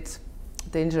little bit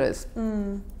dangerous.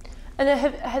 And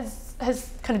has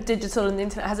kind of digital and the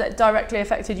internet, has it directly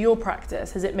affected your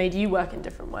practice? Has it made you work in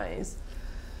different ways?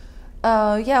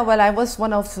 Yeah, well, I was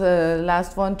one of the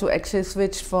last one to actually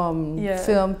switch from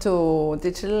film to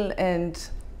digital, and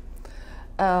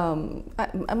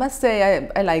I must say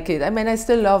I like it. I mean, I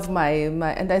still love my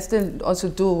and I still also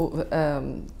do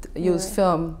use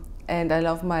film, and I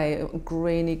love my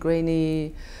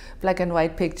grainy black and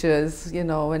white pictures, you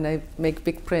know, when I make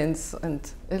big prints, and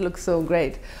it looks so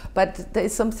great. But there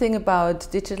is something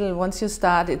about digital, once you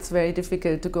start, it's very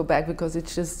difficult to go back because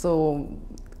it's just so,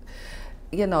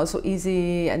 you know, so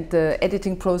easy, and the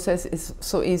editing process is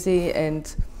so easy,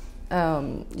 and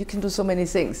you can do so many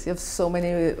things. You have so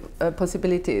many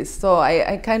possibilities. So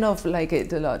I kind of like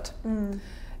it a lot.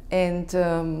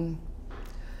 And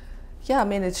yeah, I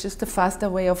mean, it's just a faster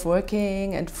way of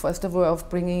working and faster way of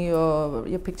bringing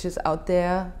your pictures out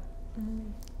there.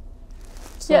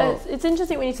 So yeah, it's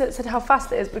interesting when you said how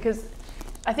fast it is, because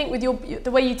I think with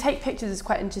the way you take pictures is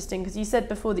quite interesting, because you said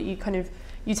before that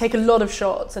you take a lot of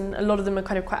shots and a lot of them are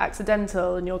kind of quite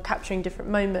accidental and you're capturing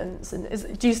different moments.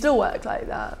 And do you still work like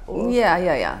that? Or?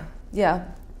 Yeah.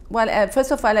 Well,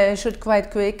 first of all, I shoot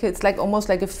quite quick. It's like almost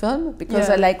like a film, because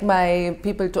I like my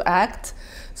people to act.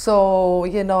 So,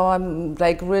 you know, I'm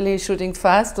like really shooting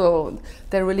fast, so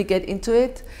they really get into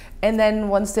it. And then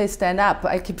once they stand up,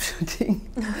 I keep shooting.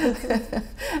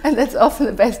 And that's often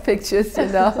the best pictures, you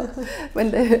know,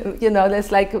 when they, you know,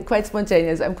 that's like quite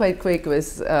spontaneous. I'm quite quick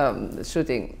with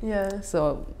shooting. Yeah.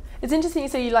 So it's interesting you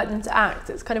say you like them to act.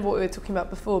 It's kind of what we were talking about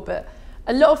before, but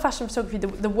a lot of fashion photography,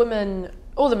 the woman,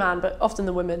 or the man, but often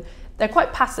the women, they're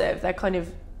quite passive. They're kind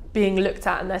of being looked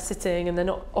at and they're sitting and they're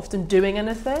not often doing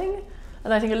anything.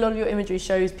 And I think a lot of your imagery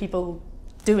shows people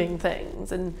doing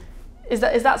things. And is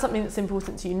that something that's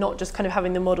important to you, not just kind of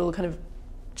having the model kind of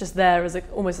just there as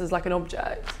almost as like an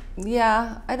object?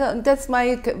 Yeah, that's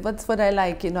what I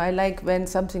like, you know. I like when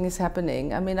something is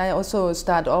happening. I mean, I also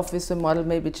start off with the model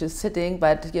maybe just sitting,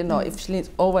 but you know, if she leans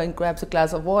over and grabs a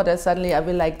glass of water, suddenly I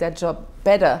will like that job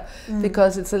better,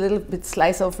 because it's a little bit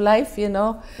slice of life, you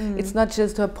know. It's not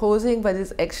just her posing, but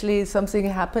it's actually something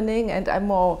happening, and I'm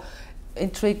more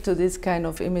intrigued to this kind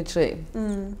of imagery.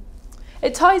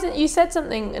 It ties in, you said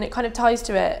something and it kind of ties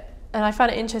to it, and I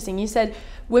found it interesting. You said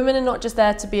women are not just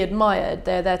there to be admired,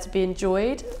 they're there to be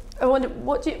enjoyed. I wonder,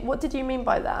 what did you mean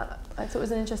by that? I thought it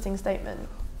was an interesting statement.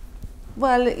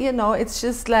 Well, you know, it's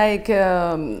just like,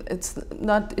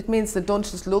 it means that don't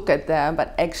just look at them,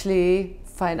 but actually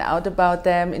find out about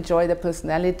them, enjoy their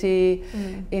personality,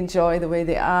 enjoy the way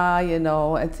they are, you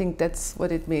know. I think that's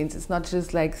what it means. It's not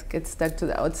just like get stuck to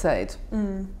the outside.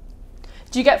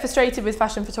 Do you get frustrated with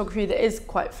fashion photography that is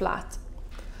quite flat?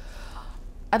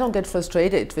 I don't get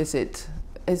frustrated with it.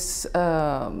 It's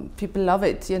people love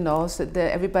it, you know. So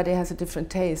everybody has a different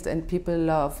taste, and people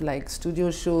love like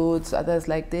studio shoots, others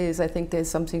like this. I think there's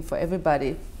something for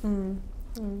everybody.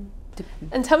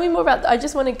 And tell me more about, I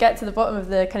just want to get to the bottom of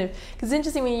the kind of, because it's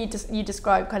interesting when you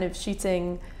describe kind of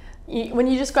shooting, when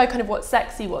you describe kind of what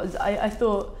sexy was, I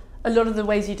thought a lot of the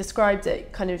ways you described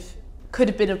it kind of could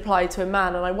have been applied to a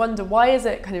man, and I wonder, why is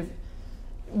it kind of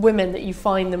women that you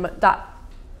find them that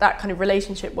kind of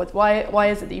relationship with? Why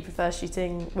is it that you prefer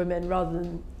shooting women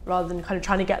rather than kind of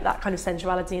trying to get that kind of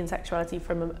sensuality and sexuality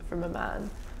from a man?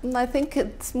 I think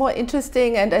it's more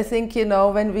interesting, and I think, you know,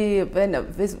 when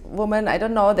this woman, I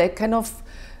don't know, they kind of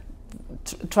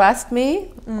trust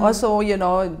me. Also, you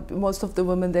know, most of the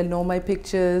women, they know my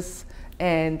pictures,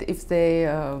 and if they,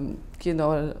 you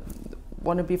know,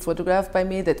 want to be photographed by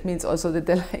me, that means also that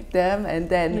they like them, and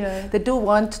then they do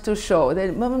want to show. They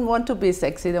women want to be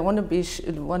sexy. They want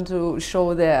to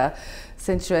show their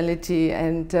sensuality,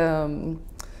 and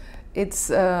it's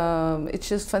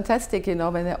just fantastic, you know,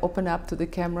 when they open up to the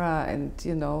camera, and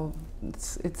you know,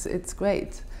 it's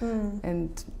great.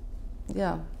 And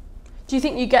yeah. Do you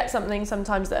think you get something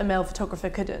sometimes that a male photographer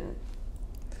couldn't?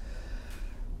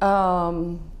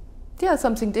 Yeah,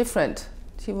 something different.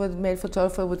 Male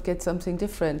photographer would get something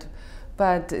different,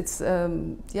 but it's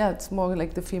yeah, it's more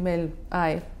like the female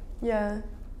eye. Yeah,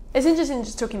 it's interesting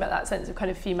just talking about that sense of kind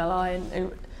of female eye,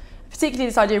 and particularly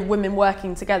this idea of women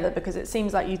working together, because it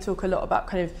seems like you talk a lot about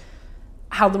kind of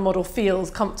how the model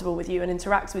feels comfortable with you and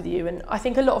interacts with you. And I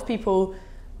think a lot of people,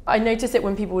 I notice it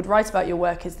when people would write about your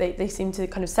work, is they seem to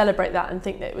kind of celebrate that and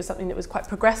think that it was something that was quite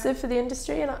progressive for the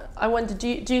industry. And I wonder, do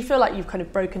you feel like you've kind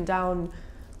of broken down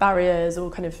barriers, or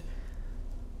kind of,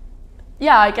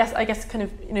 yeah, I guess kind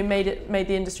of, you know, made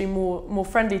the industry more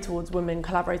friendly towards women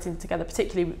collaborating together,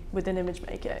 particularly within image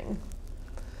making?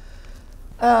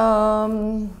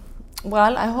 Well,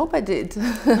 I hope I did.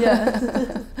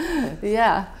 Yeah.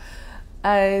 Yeah.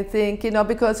 I think, you know,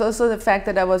 because also the fact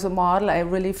that I was a model, I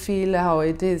really feel how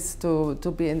it is to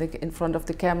be in front of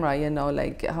the camera, you know,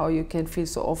 like how you can feel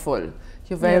so awful.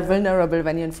 You're very vulnerable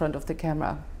when you're in front of the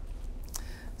camera.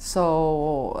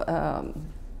 So,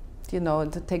 you know,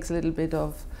 it takes a little bit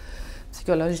of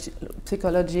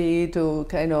psychology to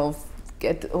kind of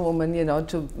get a woman, you know,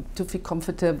 to feel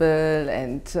comfortable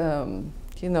and,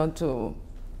 you know, to,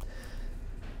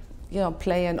 you know,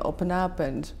 play and open up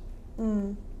and...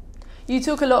 You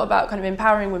talk a lot about kind of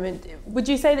empowering women. Would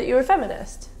you say that you're a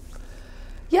feminist?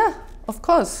 Yeah, of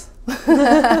course.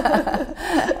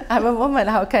 I'm a woman,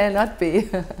 how can I not be?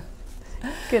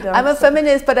 Good answer. I'm a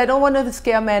feminist, but I don't want to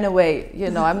scare men away. You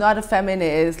know, I'm not a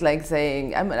feminist, like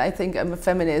saying, I think I'm a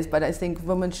feminist, but I think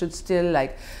women should still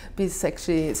like be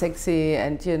sexy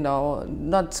and, you know,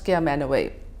 not scare men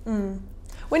away.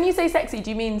 When you say sexy,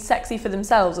 do you mean sexy for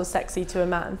themselves or sexy to a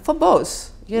man? For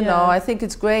both. You know, I think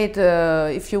it's great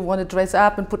if you want to dress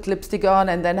up and put lipstick on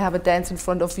and then have a dance in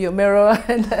front of your mirror,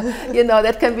 and you know,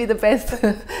 that can be the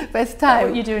best time.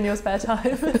 What you do in your spare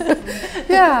time?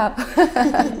 Yeah,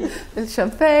 with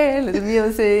champagne, little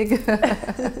music.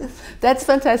 That's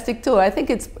fantastic too. I think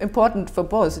it's important for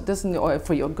both. It doesn't, or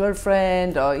for your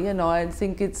girlfriend, or you know, I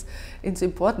think it's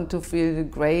important to feel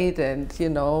great, and you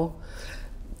know,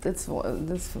 that's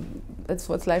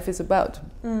what life is about.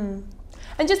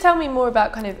 And just tell me more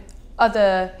about kind of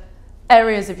other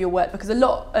areas of your work, because a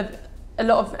lot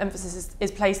of emphasis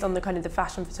is placed on the kind of the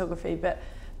fashion photography, but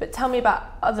tell me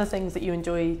about other things that you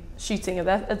enjoy shooting. Are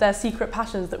there secret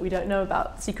passions that we don't know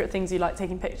about? Secret things you like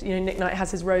taking pictures? You know, Nick Knight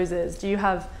has his roses. Do you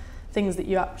have things that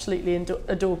you absolutely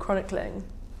adore chronicling?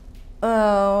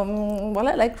 Well,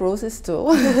 I like roses too.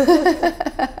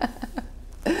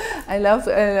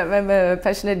 I'm a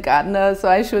passionate gardener, so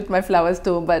I shoot my flowers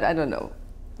too, but I don't know.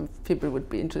 People would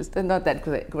be interested. Not that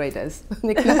great as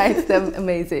Nick Knight. They're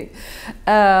amazing.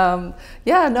 Yeah,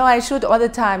 no, I shoot all the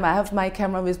time. I have my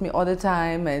camera with me all the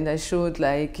time, and I shoot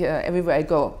like everywhere I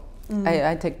go.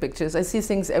 I take pictures. I see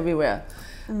things everywhere,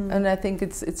 and I think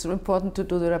it's important to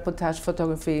do the reportage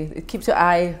photography. It keeps your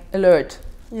eye alert,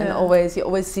 and you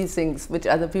always see things which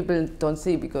other people don't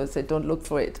see because they don't look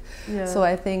for it. So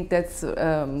I think that's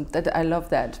that I love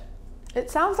that.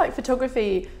 It sounds like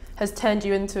photography has turned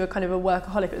you into a kind of a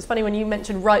workaholic. It was funny when you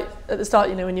mentioned right at the start,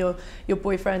 you know, when your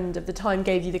boyfriend of the time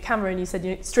gave you the camera, and you said,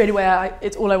 you know, straight away,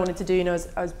 it's all I wanted to do. You know,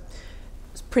 I was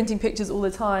printing pictures all the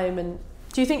time. And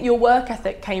do you think your work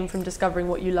ethic came from discovering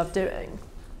what you love doing?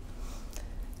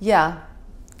 Yeah.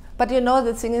 But you know,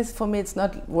 the thing is, for me, it's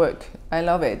not work. I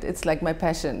love it. It's like my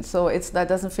passion. So that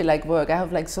doesn't feel like work. I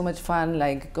have like so much fun,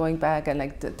 like going back and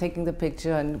like taking the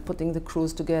picture and putting the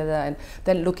crews together and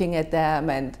then looking at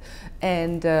them and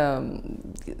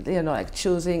you know, like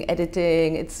choosing,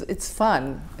 editing. It's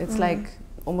fun. It's like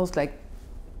almost like,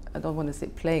 I don't want to say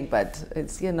playing, but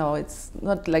it's, you know, it's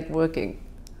not like working.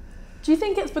 Do you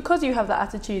think it's because you have that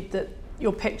attitude that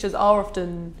your pictures are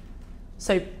often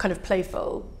so kind of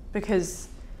playful? Because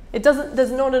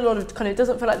there's not a lot of kind of, it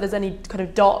doesn't feel like there's any kind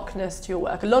of darkness to your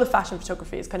work. A lot of fashion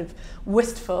photography is kind of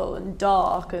wistful and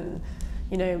dark and,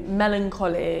 you know,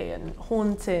 melancholy and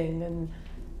haunting, and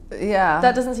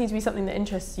that doesn't seem to be something that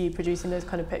interests you, producing those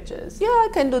kind of pictures. Yeah, I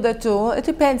can do that too. It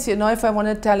depends, you know, if I want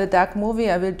to tell a dark movie,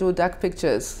 I will do dark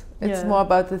pictures. It's more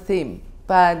about the theme.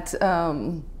 But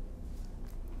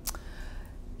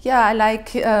yeah, I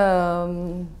like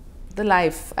the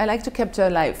life. I like to capture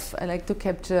life. I like to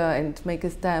capture and make a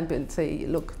stamp and say,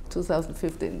 look,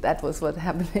 2015, that was what's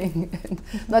happening. And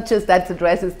not just that the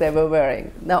dresses they were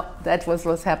wearing. No, that was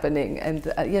what's happening. And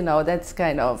you know, that's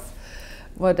kind of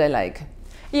what I like.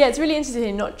 Yeah, it's really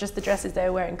interesting, not just the dresses they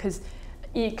were wearing, because,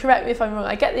 you correct me if I'm wrong,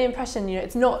 I get the impression, you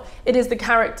know, it is the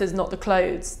characters, not the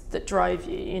clothes, that drive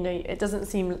you. You know, it doesn't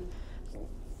seem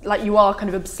like you are kind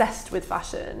of obsessed with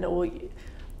fashion, or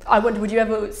I wonder, would you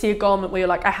ever see a garment where you're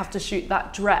like, I have to shoot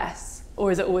that dress?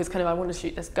 or is it always kind of, I want to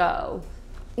shoot this girl?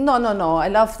 No, no, no. I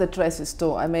love the dresses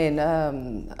too. I mean,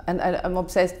 and I'm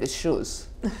obsessed with shoes.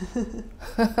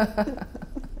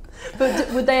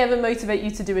 But would they ever motivate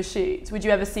you to do a shoot? Would you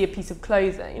ever see a piece of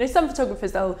clothing? You know, some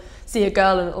photographers, they'll see a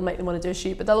girl and it'll make them want to do a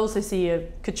shoot, but they'll also see a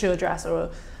couture dress or a,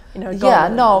 you know, a yeah,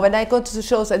 garment. no, when I go to the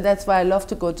shows, and that's why I love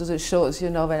to go to the shows, you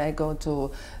know, when I go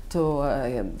to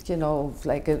you know,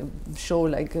 like a show,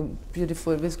 like a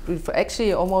beautiful,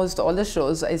 actually almost all the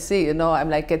shows I see, you know, I'm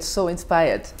like, get so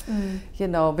inspired, you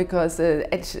know, because,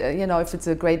 you know, if it's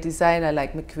a great designer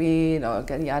like McQueen or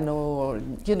Galliano, or,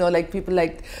 you know, like people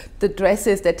like the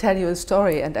dresses that tell you a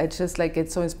story, and I just like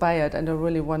get so inspired and I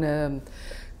really want to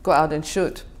go out and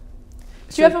shoot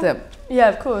them. Yeah,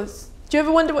 of course. Do you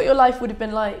ever wonder what your life would have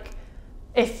been like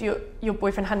if your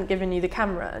boyfriend hadn't given you the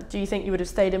camera? Do you think you would have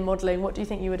stayed in modelling? What do you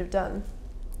think you would have done?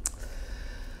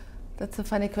 That's a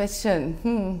funny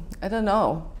question. I don't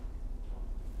know.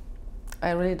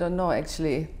 I really don't know,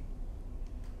 actually.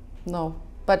 No,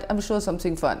 but I'm sure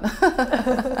something fun.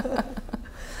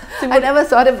 I never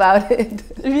thought about it.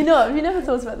 Have you not? Have you never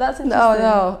thought about it? That's interesting.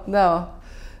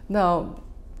 No.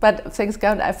 But thanks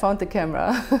God I found the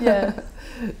camera. Yeah.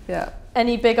 Yeah.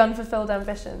 Any big unfulfilled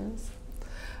ambitions?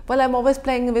 Well, I'm always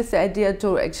playing with the idea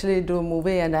to actually do a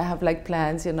movie, and I have like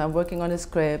plans, you know, I'm working on a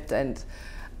script, and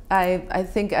I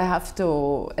think I have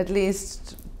to at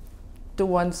least do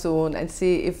one soon and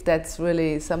see if that's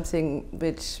really something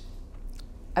which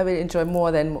I will enjoy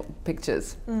more than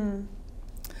pictures.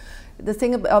 The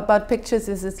thing about pictures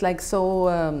is it's like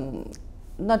so,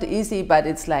 not easy, but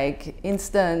it's like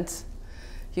instant.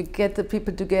 You get the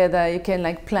people together, you can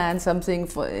like plan something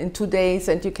in 2 days,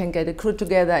 and you can get a crew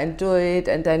together and do it,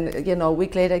 and then, you know, a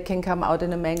week later it can come out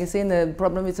in a magazine. The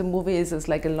problem with the movie is it's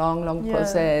like a long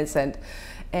process, and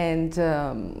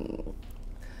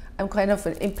I'm kind of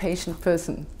an impatient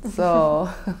person, so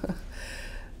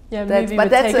yeah, movie would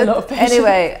take a lot of patience.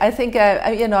 Anyway, I think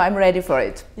you know, I'm ready for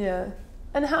it. Yeah.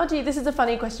 And how do you, this is a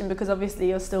funny question because obviously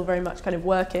you're still very much kind of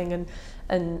working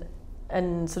and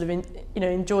sort of you know,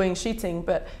 enjoying shooting,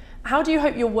 but how do you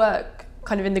hope your work,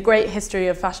 kind of in the great history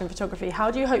of fashion photography, how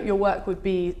do you hope your work would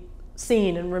be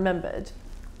seen and remembered?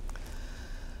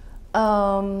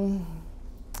 Well,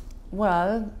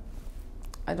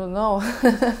 I don't know.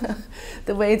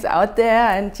 The way it's out there,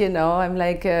 and you know, I'm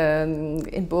like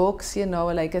in books, you know,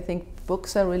 like I think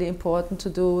books are really important to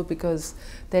do because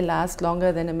they last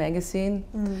longer than a magazine,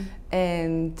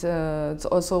 and it's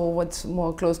also what's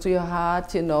more close to your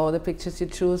heart, you know, the pictures you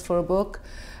choose for a book.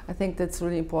 I think that's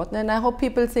really important, and I hope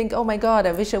people think, oh my God,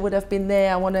 I wish I would have been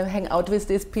there, I want to hang out with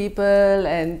these people,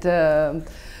 and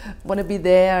want to be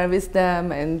there with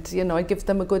them, and you know, it gives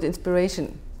them a good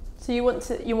inspiration. So you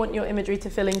want your imagery to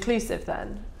feel inclusive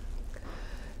then?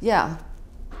 Yeah.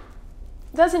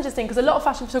 That's interesting because a lot of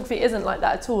fashion photography isn't like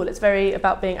that at all. It's very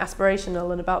about being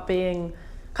aspirational and about being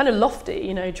kind of lofty,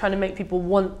 you know, trying to make people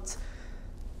want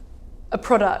a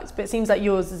product. But it seems like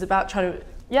yours is about trying to,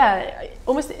 yeah,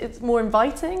 almost it's more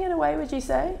inviting in a way, would you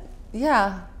say?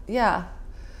 Yeah,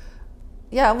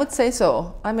 I would say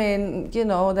so. I mean, you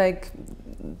know, like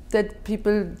that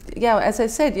people, yeah, as I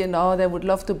said, you know, they would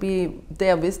love to be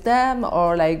there with them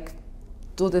or like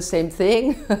do the same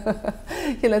thing.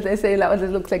 You know, they say, oh, this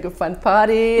looks like a fun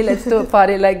party, let's do a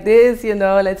party like this, you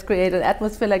know, let's create an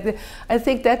atmosphere like this. I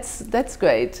think that's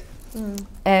great.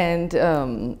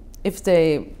 And if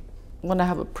they want to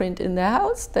have a print in their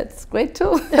house, that's great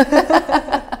too.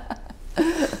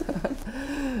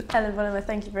 Ellen Von Unwerth,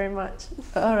 thank you very much.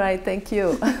 All right, thank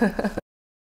you.